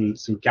simulated some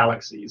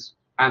galaxies,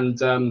 and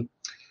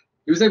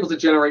he was able to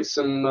generate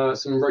some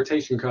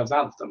rotation curves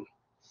out of them.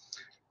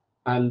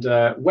 And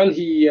when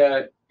he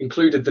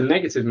included the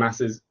negative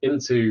masses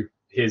into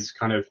his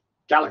kind of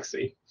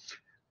galaxy,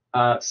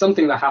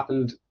 something that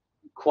happened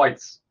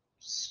quite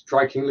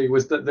strikingly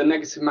was that the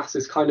negative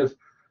masses kind of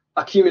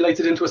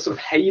accumulated into a sort of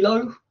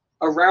halo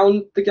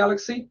around the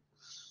galaxy.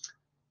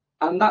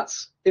 And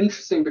that's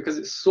interesting because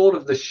it's sort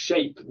of the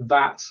shape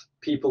that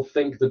people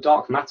think the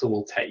dark matter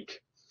will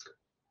take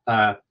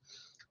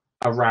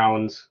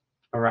around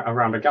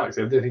a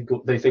galaxy.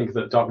 They think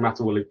that dark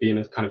matter will be in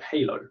a kind of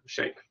halo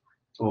shape,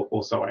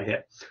 or so I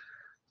hear.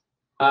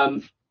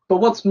 But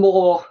what's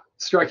more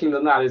striking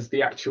than that is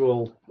the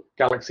actual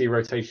galaxy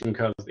rotation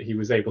curves that he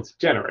was able to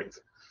generate,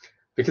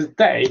 because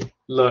they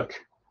look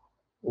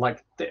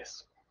like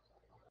this.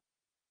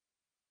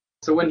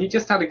 So when he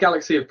just had a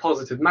galaxy of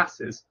positive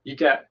masses, you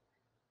get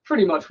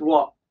pretty much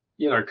what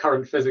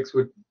current physics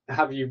would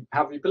have you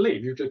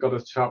believe. You've just got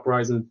a sharp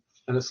rise and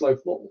a slow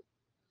fall.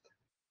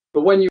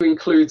 But when you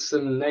include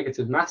some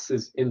negative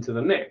masses into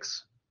the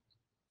mix,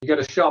 you get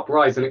a sharp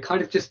rise, and it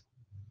kind of just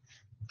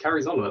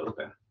carries on a little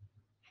bit.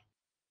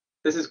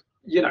 This is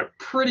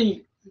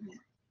pretty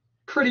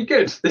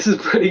good. This is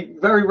very,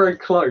 very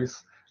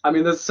close. I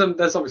mean, there's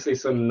obviously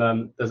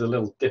there's a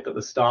little dip at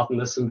the start, and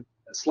there's some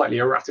slightly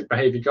erratic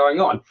behavior going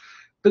on,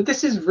 but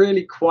this is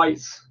really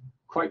quite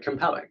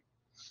compelling.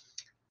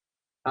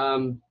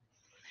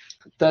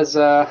 There's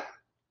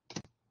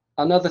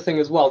another thing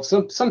as well.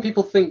 Some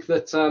people think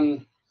that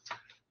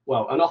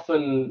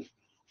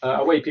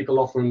a way people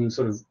often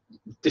sort of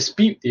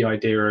dispute the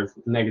idea of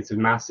negative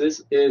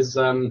masses is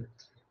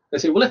they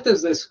say, well, if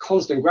there's this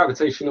constant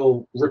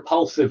gravitational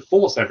repulsive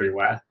force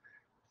everywhere,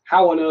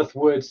 how on earth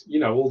would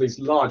all these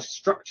large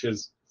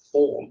structures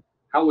form?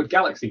 How would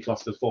galaxy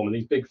clusters form, and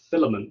these big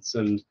filaments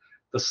and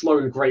the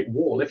Sloan Great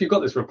Wall? If you've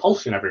got this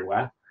repulsion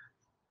everywhere,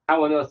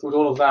 how on earth would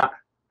all of that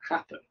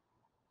happen?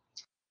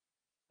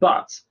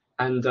 But,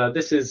 and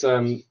this is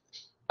a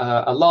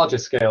larger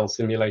scale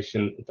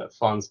simulation that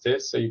Farns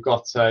did. So you've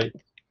got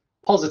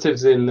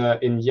positives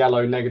in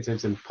yellow,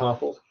 negatives in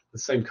purple, the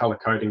same color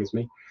coding as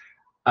me.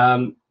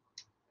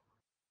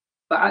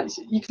 But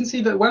you can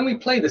see that when we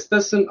play this,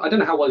 there's some, I don't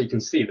know how well you can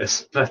see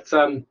this, but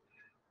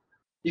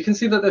you can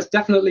see that there's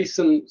definitely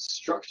some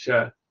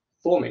structure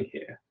forming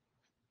here.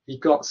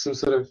 You've got some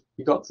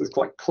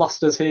like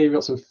clusters here, you've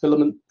got some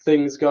filament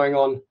things going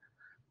on.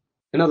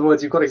 In other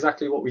words, you've got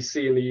exactly what we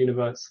see in the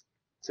universe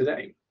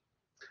today.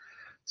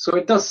 So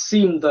it does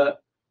seem that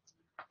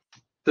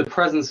the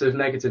presence of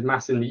negative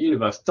mass in the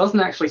universe doesn't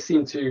actually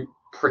seem to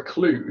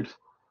preclude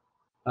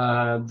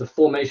the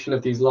formation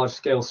of these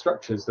large-scale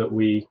structures that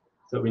we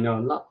know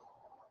and love.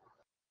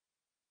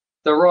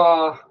 There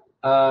are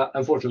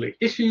unfortunately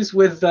issues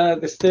with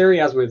this theory,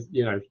 as with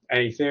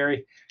any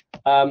theory.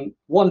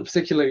 One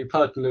particularly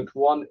pertinent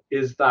one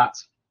is that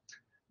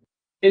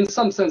in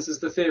some senses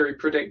the theory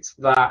predicts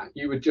that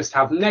you would just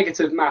have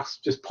negative mass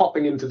just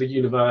popping into the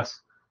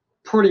universe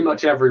pretty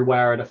much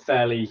everywhere at a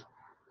fairly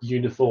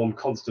uniform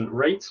constant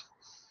rate,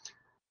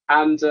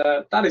 and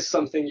that is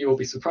something you will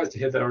be surprised to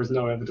hear there is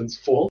no evidence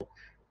for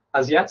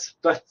as yet.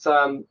 But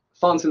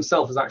Farns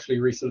himself has actually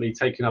recently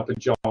taken up a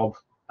job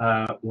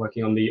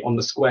working on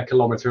the square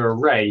kilometer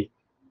array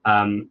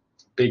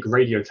big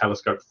radio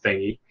telescope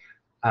thingy.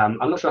 I'm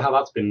not sure how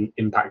that's been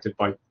impacted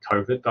by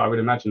COVID, but I would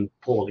imagine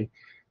poorly.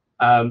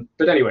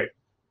 But anyway,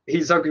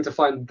 he's hoping to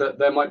find that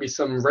there might be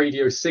some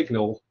radio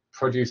signal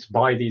produced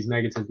by these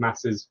negative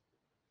masses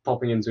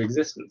popping into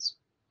existence.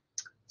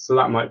 So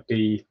that might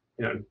be,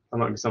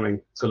 something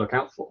to look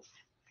out for.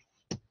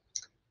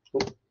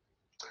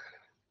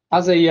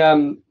 As a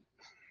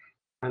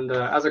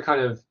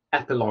kind of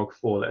epilogue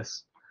for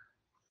this,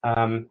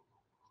 I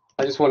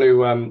just want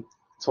to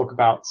talk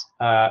about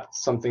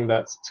something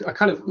that's a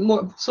kind of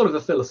more sort of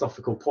a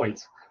philosophical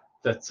point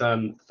that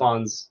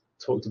Farns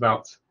talked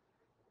about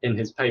in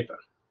his paper.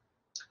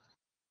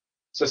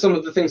 So some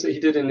of the things that he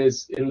did in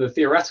the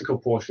theoretical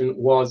portion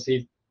was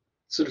he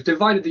sort of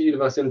divided the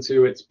universe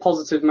into its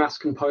positive mass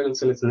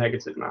components and its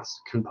negative mass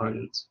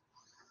components.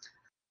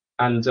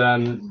 And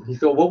he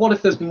thought, well, what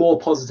if there's more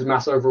positive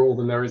mass overall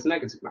than there is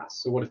negative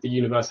mass? So what if the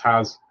universe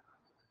has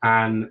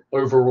an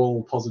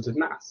overall positive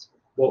mass?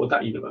 What would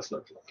that universe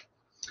look like?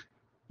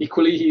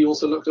 Equally, he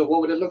also looked at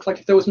what would it look like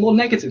if there was more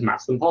negative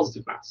mass than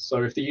positive mass.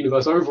 So if the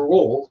universe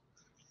overall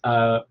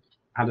had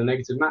a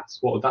negative mass,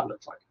 what would that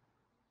look like?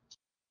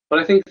 But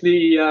I think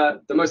the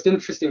most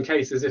interesting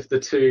case is if the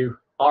two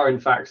are in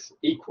fact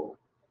equal.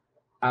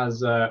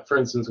 As for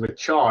instance, with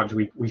charge,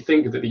 we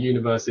think that the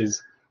universe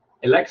is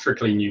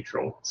electrically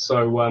neutral.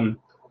 So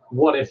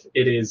what if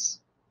it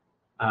is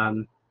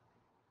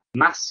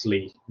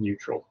massly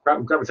neutral,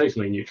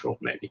 gravitationally neutral,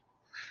 maybe?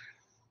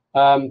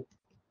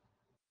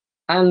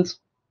 And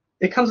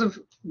it comes up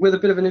with a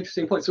bit of an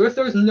interesting point. So if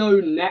there is no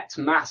net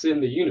mass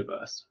in the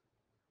universe,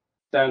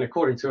 then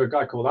according to a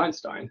guy called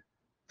Einstein,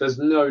 there's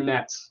no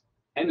net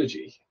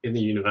energy in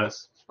the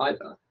universe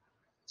either.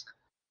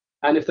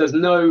 And if there's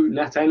no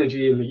net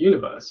energy in the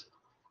universe,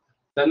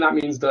 then that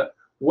means that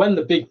when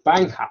the Big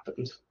Bang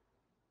happened,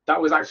 that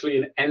was actually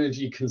an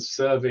energy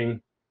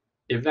conserving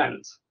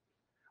event.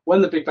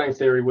 When the Big Bang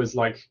Theory was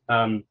like,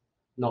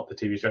 not the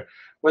TV show,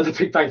 when the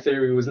Big Bang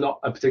Theory was not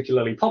a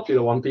particularly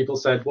popular one, people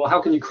said, well,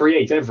 how can you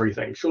create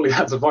everything? Surely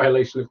that's a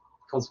violation of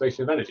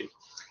conservation of energy.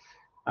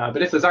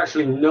 But if there's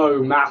actually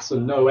no mass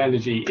and no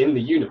energy in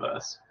the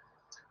universe,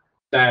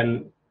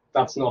 then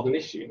that's not an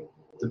issue.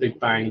 The Big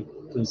Bang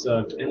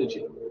conserved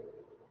energy.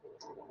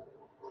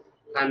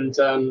 And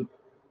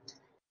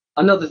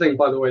another thing,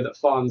 by the way, that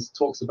Farnes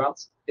talks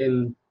about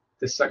in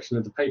this section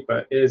of the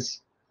paper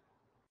is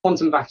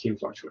quantum vacuum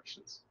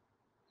fluctuations.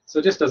 So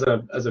just as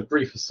a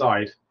brief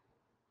aside,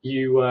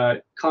 you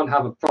can't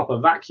have a proper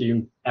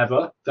vacuum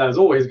ever. There's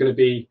always going to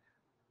be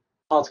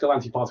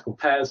particle-antiparticle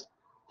pairs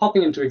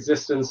popping into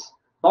existence,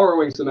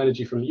 borrowing some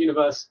energy from the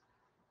universe,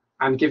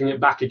 and giving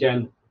it back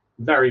again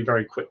very,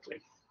 very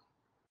quickly.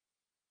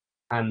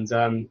 And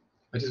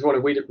I just want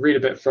to read a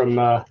bit from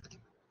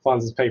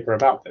Farnes' paper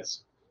about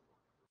this.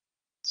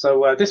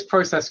 So this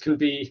process can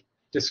be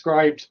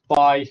described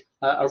by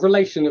a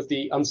relation of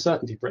the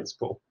uncertainty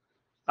principle,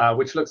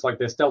 which looks like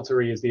this. Delta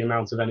E is the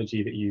amount of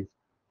energy that you've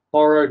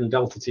borrowed, and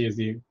delta T is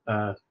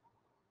the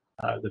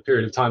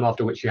period of time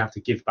after which you have to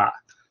give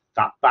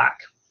that back.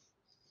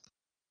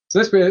 So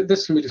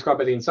this can be described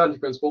by the uncertainty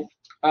principle,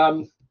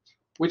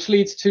 which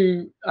leads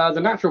to the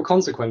natural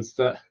consequence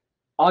that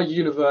our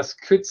universe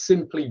could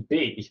simply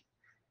be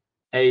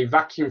a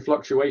vacuum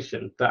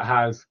fluctuation that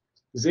has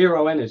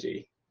zero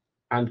energy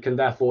and can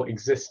therefore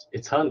exist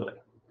eternally.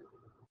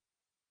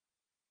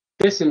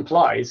 This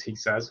implies, he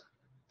says,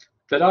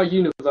 that our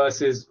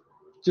universe is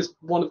just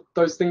one of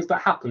those things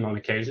that happen on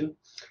occasion,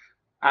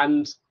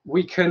 and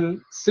we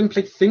can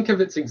simply think of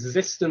its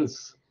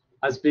existence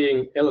as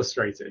being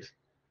illustrated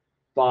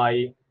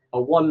by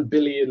a 1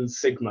 billion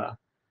sigma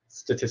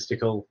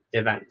statistical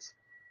event.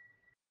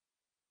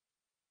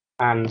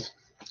 And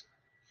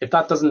if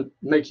that doesn't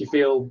make you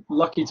feel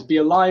lucky to be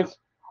alive,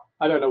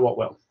 I don't know what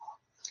will.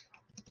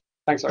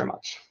 Thanks very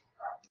much.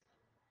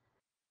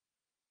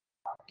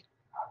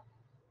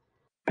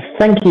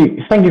 Thank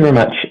you very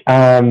much.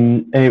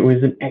 It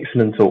was an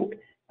excellent talk.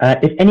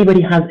 If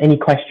anybody has any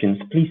questions,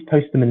 please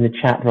post them in the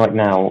chat right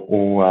now,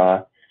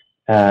 or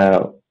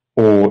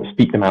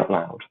speak them out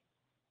loud.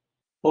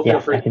 Well, feel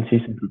free. I can see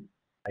some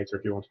later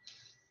if you want.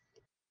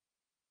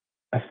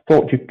 I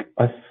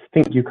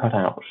think you cut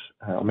out,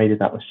 or maybe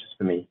that was just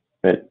for me.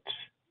 But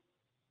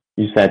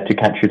you said to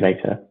catch you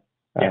later.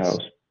 Yes.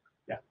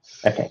 Yeah.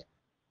 Okay.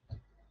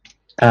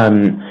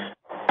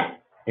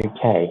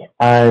 Okay.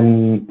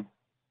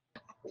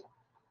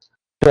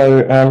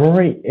 So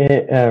Rory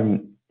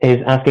is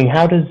asking,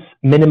 how does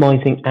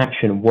minimizing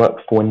action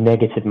work for a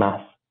negative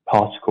mass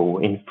particle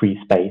in free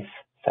space,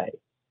 say?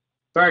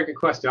 Very good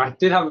question. I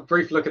did have a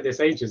brief look at this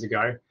ages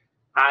ago,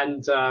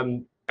 and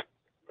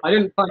I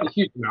didn't find a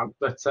huge amount,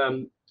 but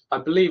I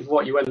believe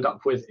what you end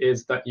up with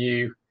is that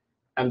you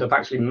end up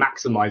actually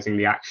maximizing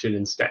the action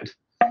instead.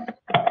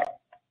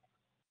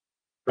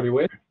 Pretty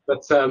weird,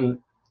 but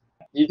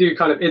you do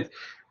kind of it.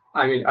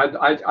 I mean,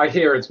 I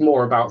hear it's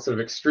more about sort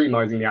of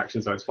extremizing the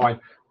action, so it's fine.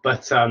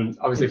 But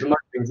obviously, for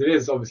most things, it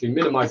is obviously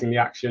minimizing the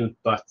action.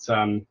 But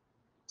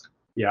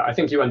yeah, I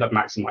think you end up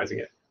maximizing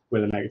it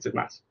with a negative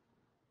mass.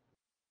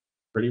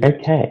 Pretty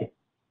weird. Okay.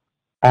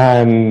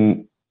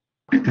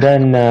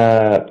 Then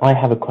I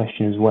have a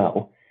question as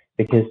well,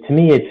 because to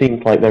me it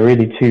seems like there are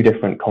really two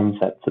different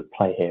concepts at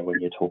play here when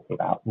you're talking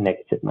about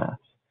negative mass.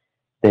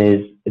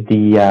 There's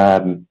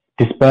the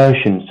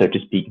dispersion, so to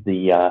speak,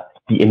 the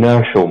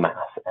inertial mass,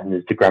 and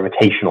there's the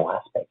gravitational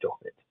aspect of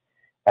it.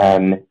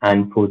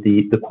 And for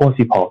the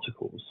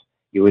quasi-particles,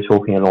 you were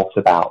talking a lot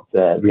about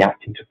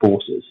reacting to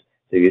forces.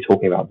 So you're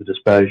talking about the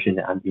dispersion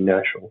and the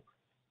inertial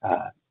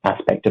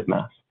aspect of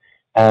mass.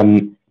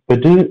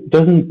 But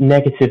doesn't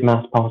negative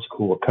mass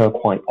particle occur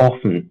quite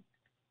often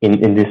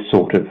in this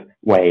sort of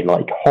way?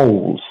 Like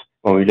holes,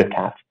 when we look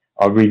at,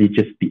 are really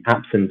just the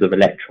absence of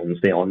electrons.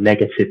 They are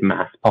negative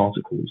mass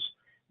particles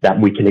that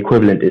we can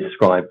equivalently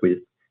describe with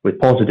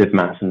positive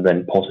mass and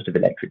then positive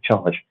electric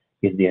charge,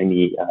 because the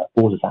only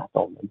force act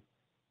on them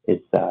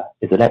is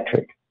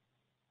electric.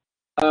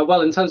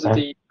 Well, in terms of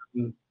the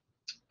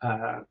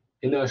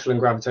inertial and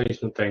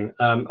gravitational thing,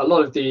 a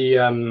lot of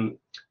the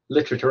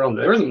literature on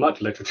there isn't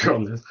much literature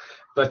on this,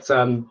 but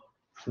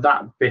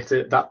that bit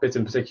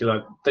in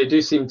particular, they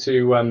do seem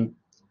to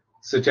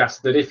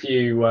suggest that if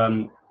you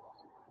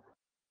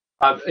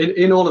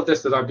in all of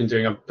this that I've been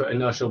doing, I've put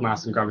inertial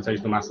mass and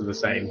gravitational mass are the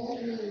same,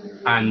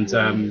 and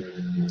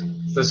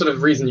the sort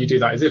of reason you do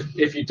that is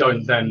if you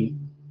don't,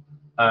 then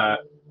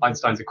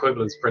Einstein's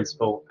equivalence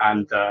principle,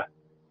 and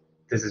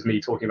this is me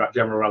talking about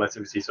general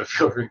relativity, so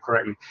feel free to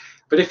correct me.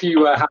 But if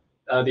you have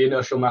the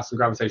inertial mass and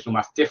gravitational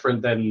mass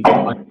different, then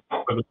Einstein's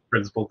equivalence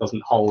principle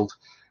doesn't hold,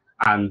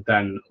 and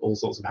then all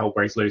sorts of hell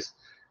breaks loose.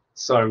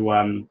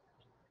 So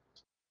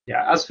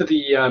yeah, as for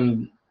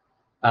the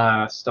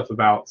stuff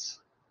about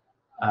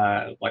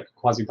like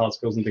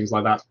quasi-particles and things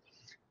like that,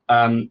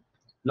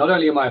 not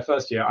only am I a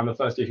first year, I'm a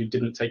first year who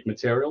didn't take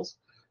materials.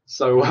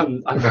 So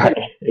I'm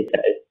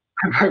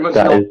very much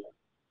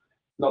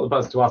not the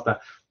person to ask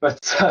that.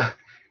 But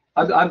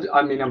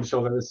I mean, I'm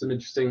sure there is some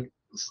interesting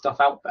stuff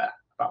out there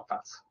about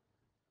that.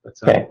 But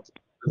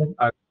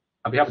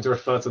I'd be happy to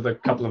refer to the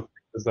couple of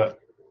things that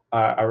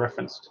I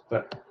referenced.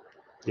 But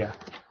yeah,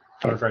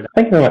 I'm afraid.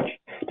 Thank you very much.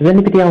 Does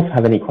anybody else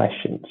have any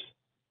questions?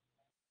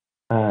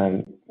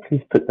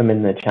 Please put them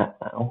in the chat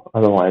now.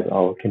 Otherwise,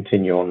 I'll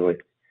continue on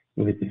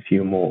with a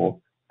few more.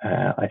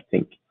 I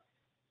think.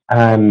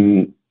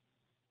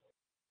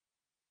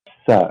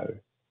 So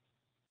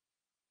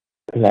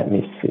let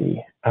me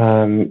see.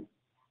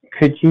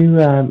 Could you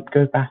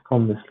go back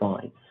on the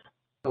slides?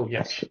 Oh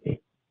yes.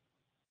 Actually.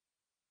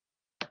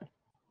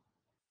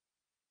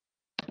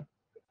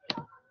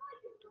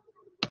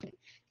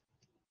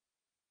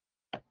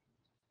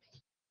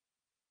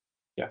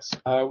 Yes.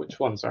 Which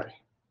one? Sorry.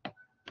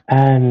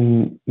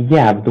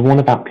 Yeah, the one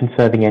about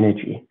conserving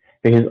energy.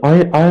 Because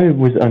I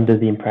was under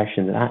the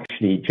impression that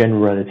actually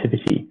general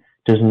relativity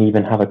doesn't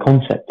even have a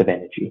concept of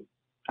energy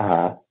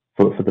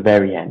for the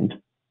very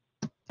end.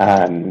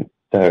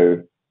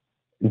 So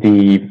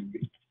the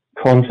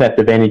concept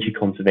of energy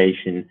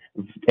conservation,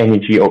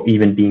 energy or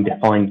even being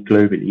defined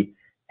globally,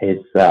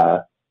 is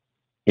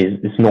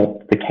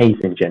not the case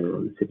in general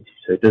relativity.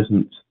 So it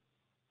doesn't,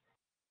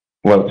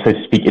 well, so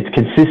to speak, it's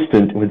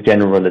consistent with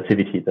general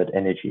relativity that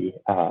energy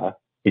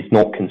is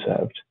not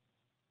conserved.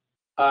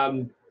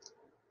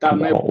 That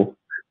may,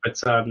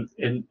 but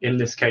in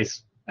this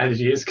case,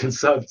 energy is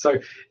conserved. So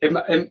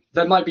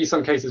there might be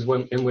some cases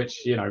in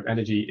which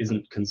energy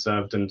isn't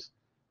conserved, and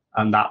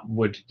that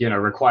would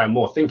require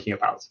more thinking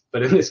about.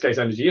 But in this case,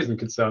 energy isn't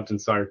conserved,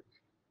 and so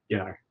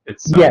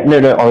it's yeah. No.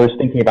 I was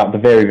thinking about the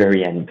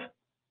very end,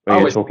 where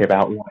you're talking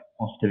about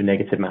positive and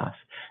negative mass,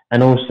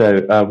 and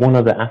also one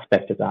other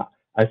aspect of that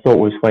I thought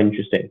was quite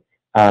interesting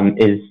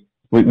is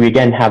we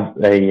again have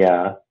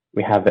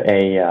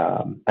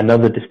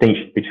another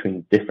distinction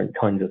between different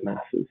kinds of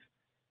masses,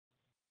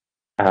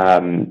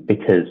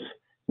 because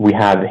we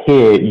have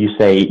here, you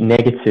say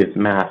negative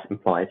mass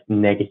implies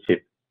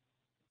negative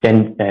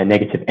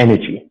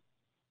energy.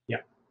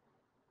 Yeah.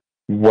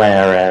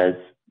 Whereas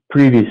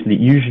previously,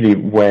 usually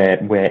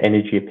where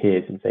energy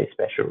appears in, say,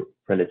 special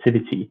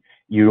relativity,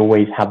 you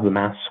always have the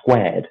mass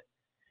squared.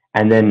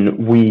 And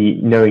then we,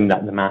 knowing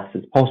that the mass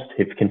is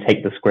positive, can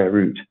take the square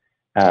root.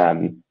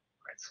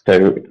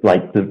 So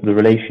like the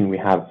relation we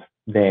have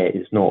there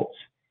is not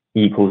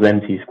E equals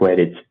mc squared,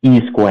 it's E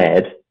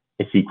squared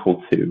is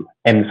equal to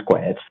m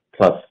squared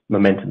plus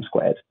momentum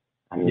squared.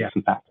 And it's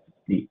in fact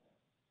D.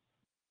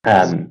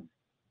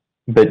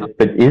 But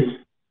is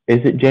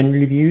it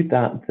generally viewed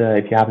that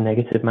if you have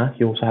negative mass,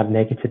 you also have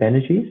negative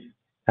energies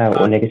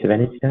or negative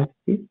energy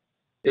densities?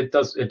 It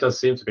does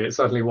seem to be. It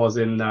certainly was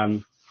in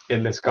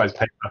this guy's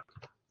paper.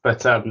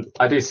 But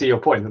I do see your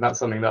point, and that's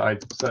something that I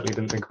certainly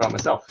didn't think about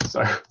myself.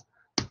 So.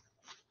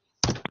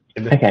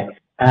 Okay.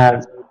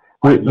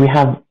 We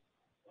have.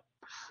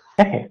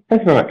 Okay.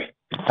 Thanks very much.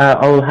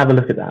 I'll have a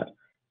look at that.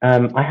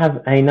 I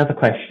have another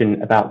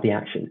question about the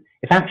action.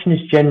 If action is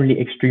generally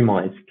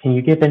extremized, can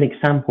you give an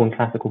example in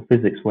classical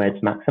physics where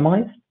it's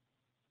maximized?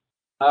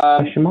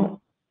 Question mark.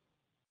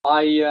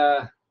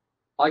 I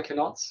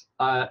cannot.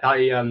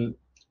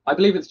 I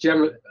believe it's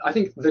general. I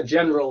think the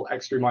general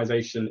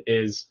extremization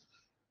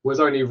was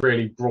only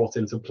really brought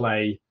into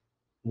play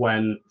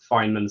when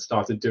Feynman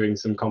started doing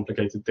some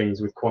complicated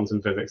things with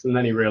quantum physics, and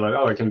then he realized,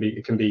 oh, it can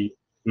be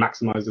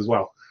maximized as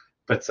well.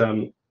 But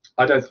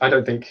I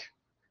don't think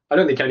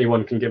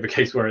anyone can give a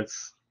case where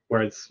it's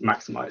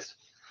maximized.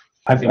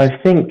 I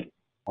think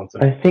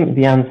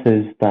the answer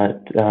is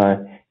that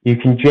you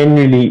can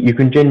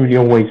generally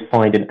always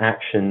find an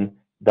action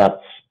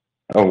that's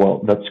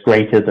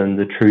greater than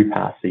the true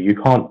path. So you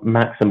can't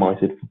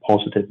maximize it for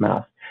positive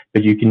mass,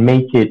 but you can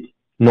make it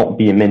not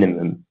be a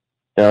minimum.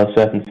 There are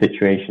certain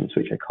situations,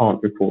 which I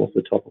can't recall off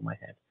the top of my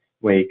head,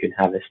 where you can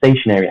have a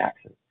stationary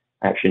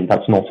action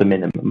that's not a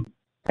minimum,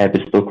 but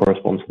still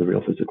corresponds to the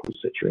real physical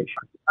situation.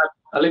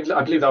 I believe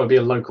that would be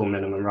a local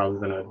minimum rather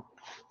than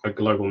a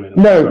global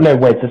minimum. No,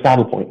 wait, it's a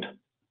saddle point.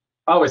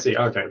 Oh, I see.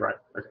 Okay, right.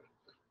 Okay.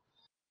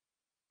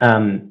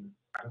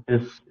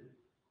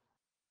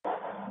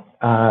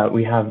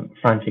 we have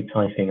frantic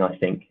typing, I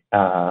think.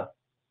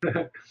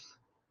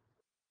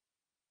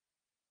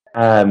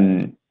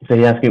 So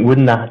you're asking,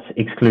 wouldn't that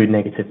exclude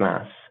negative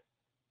mass?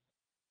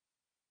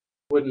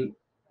 Wouldn't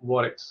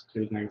what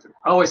exclude negative?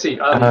 Oh, I see.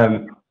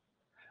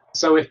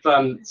 So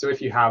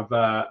if you have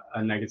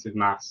a negative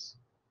mass,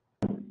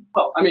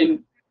 well, I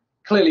mean,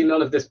 clearly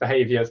none of this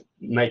behavior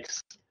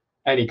makes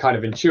any kind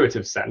of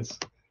intuitive sense.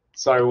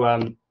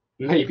 So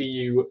maybe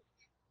you,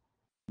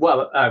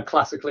 well,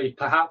 classically,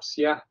 perhaps,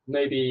 yeah,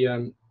 maybe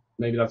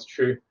that's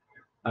true.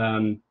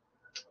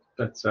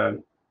 But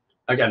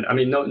again, I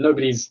mean,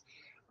 nobody's.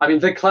 I mean,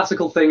 the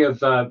classical thing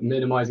of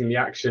minimizing the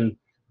action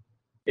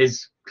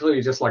is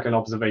clearly just like an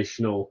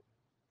observational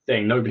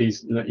thing. Nobody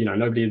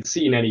had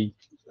seen any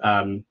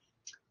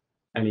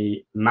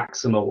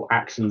maximal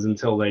actions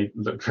until they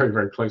looked very,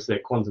 very closely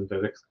at quantum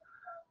physics.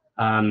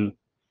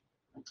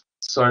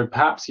 So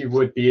perhaps you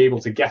would be able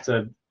to get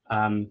a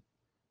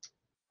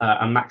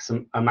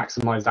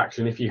maximized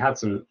action if you had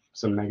some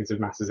negative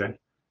masses in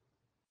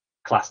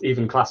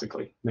even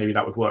classically. Maybe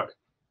that would work.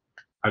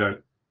 I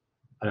don't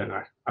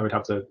know. I would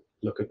have to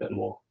look a bit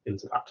more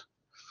into that.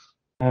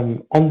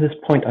 On this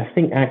point, I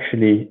think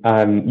actually,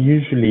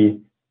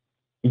 usually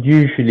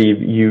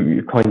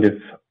you kind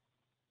of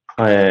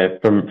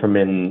from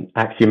an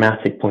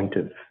axiomatic point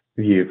of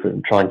view,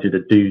 from trying to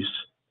deduce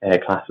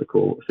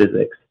classical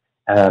physics,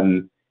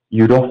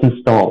 you'd often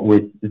start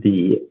with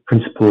the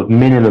principle of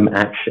minimum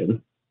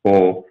action,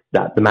 or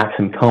that the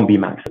maximum can't be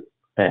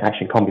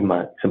action can't be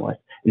maximized,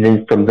 and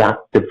then from that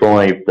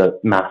derive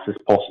that mass is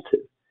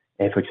positive.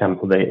 For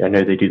example, I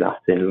know they do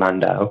that in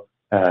Landau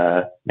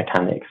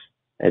mechanics.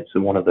 It's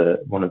one of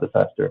the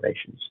first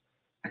derivations.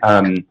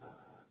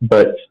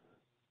 But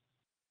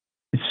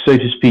so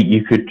to speak,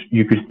 you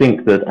could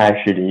think that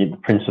actually the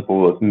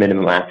principle of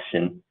minimum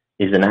action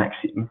is an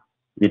axiom.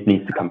 It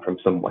needs to come from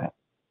somewhere.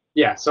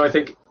 Yeah. So I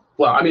think,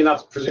 well, I mean,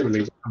 that's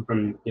presumably come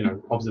from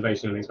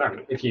observation and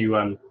experiment. If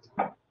you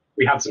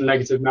we had some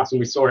negative mass and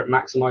we saw it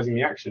maximizing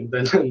the action,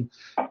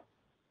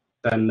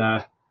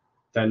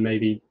 then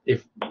maybe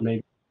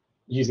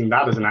using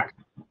that as an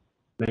action,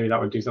 maybe that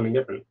would do something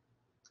different.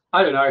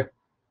 I don't know.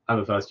 I'm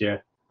a first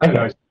year. I don't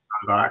know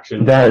about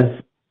action.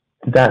 That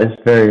is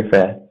very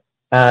fair.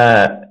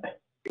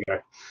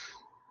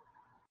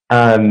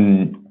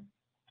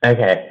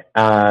 Okay.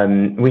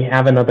 We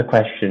have another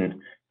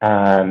question.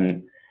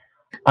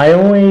 I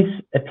always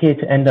appear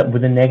to end up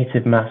with a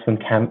negative mass when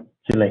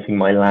calculating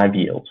my lab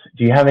yields.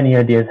 Do you have any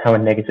ideas how a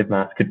negative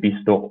mass could be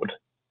stored?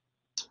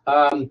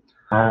 I'm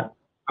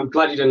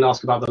glad you didn't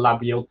ask about the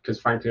lab yield, because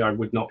frankly, I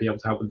would not be able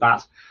to help with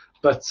that.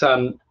 But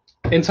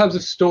in terms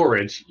of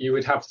storage, you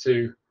would have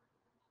to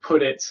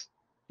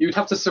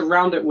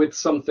surround it with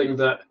something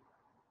that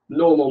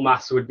normal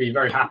mass would be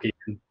very happy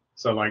in.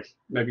 So like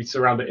maybe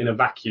surround it in a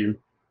vacuum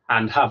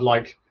and have,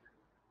 like,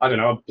 I don't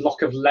know, a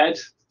block of lead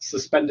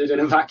suspended in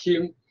a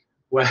vacuum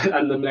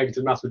and the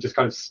negative mass would just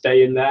kind of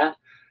stay in there.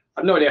 I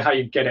have no idea how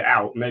you'd get it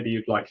out. Maybe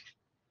you'd like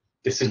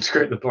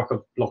disintegrate the block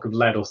of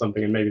lead or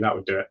something, and maybe that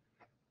would do it.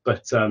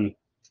 But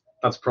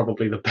that's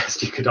probably the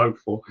best you could hope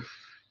for.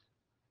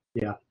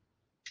 Yeah.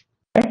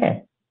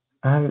 Okay.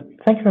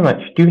 Thank you very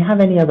much. Do you have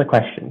any other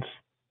questions?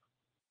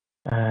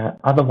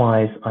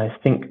 Otherwise, I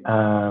think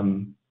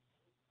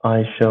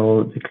I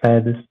shall declare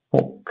this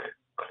talk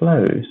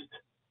closed.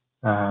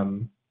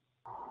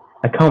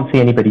 I can't see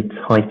anybody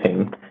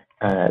typing,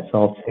 so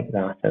I'll take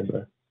that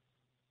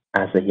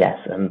as a yes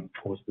and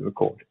pause the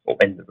recording or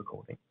end the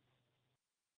recording.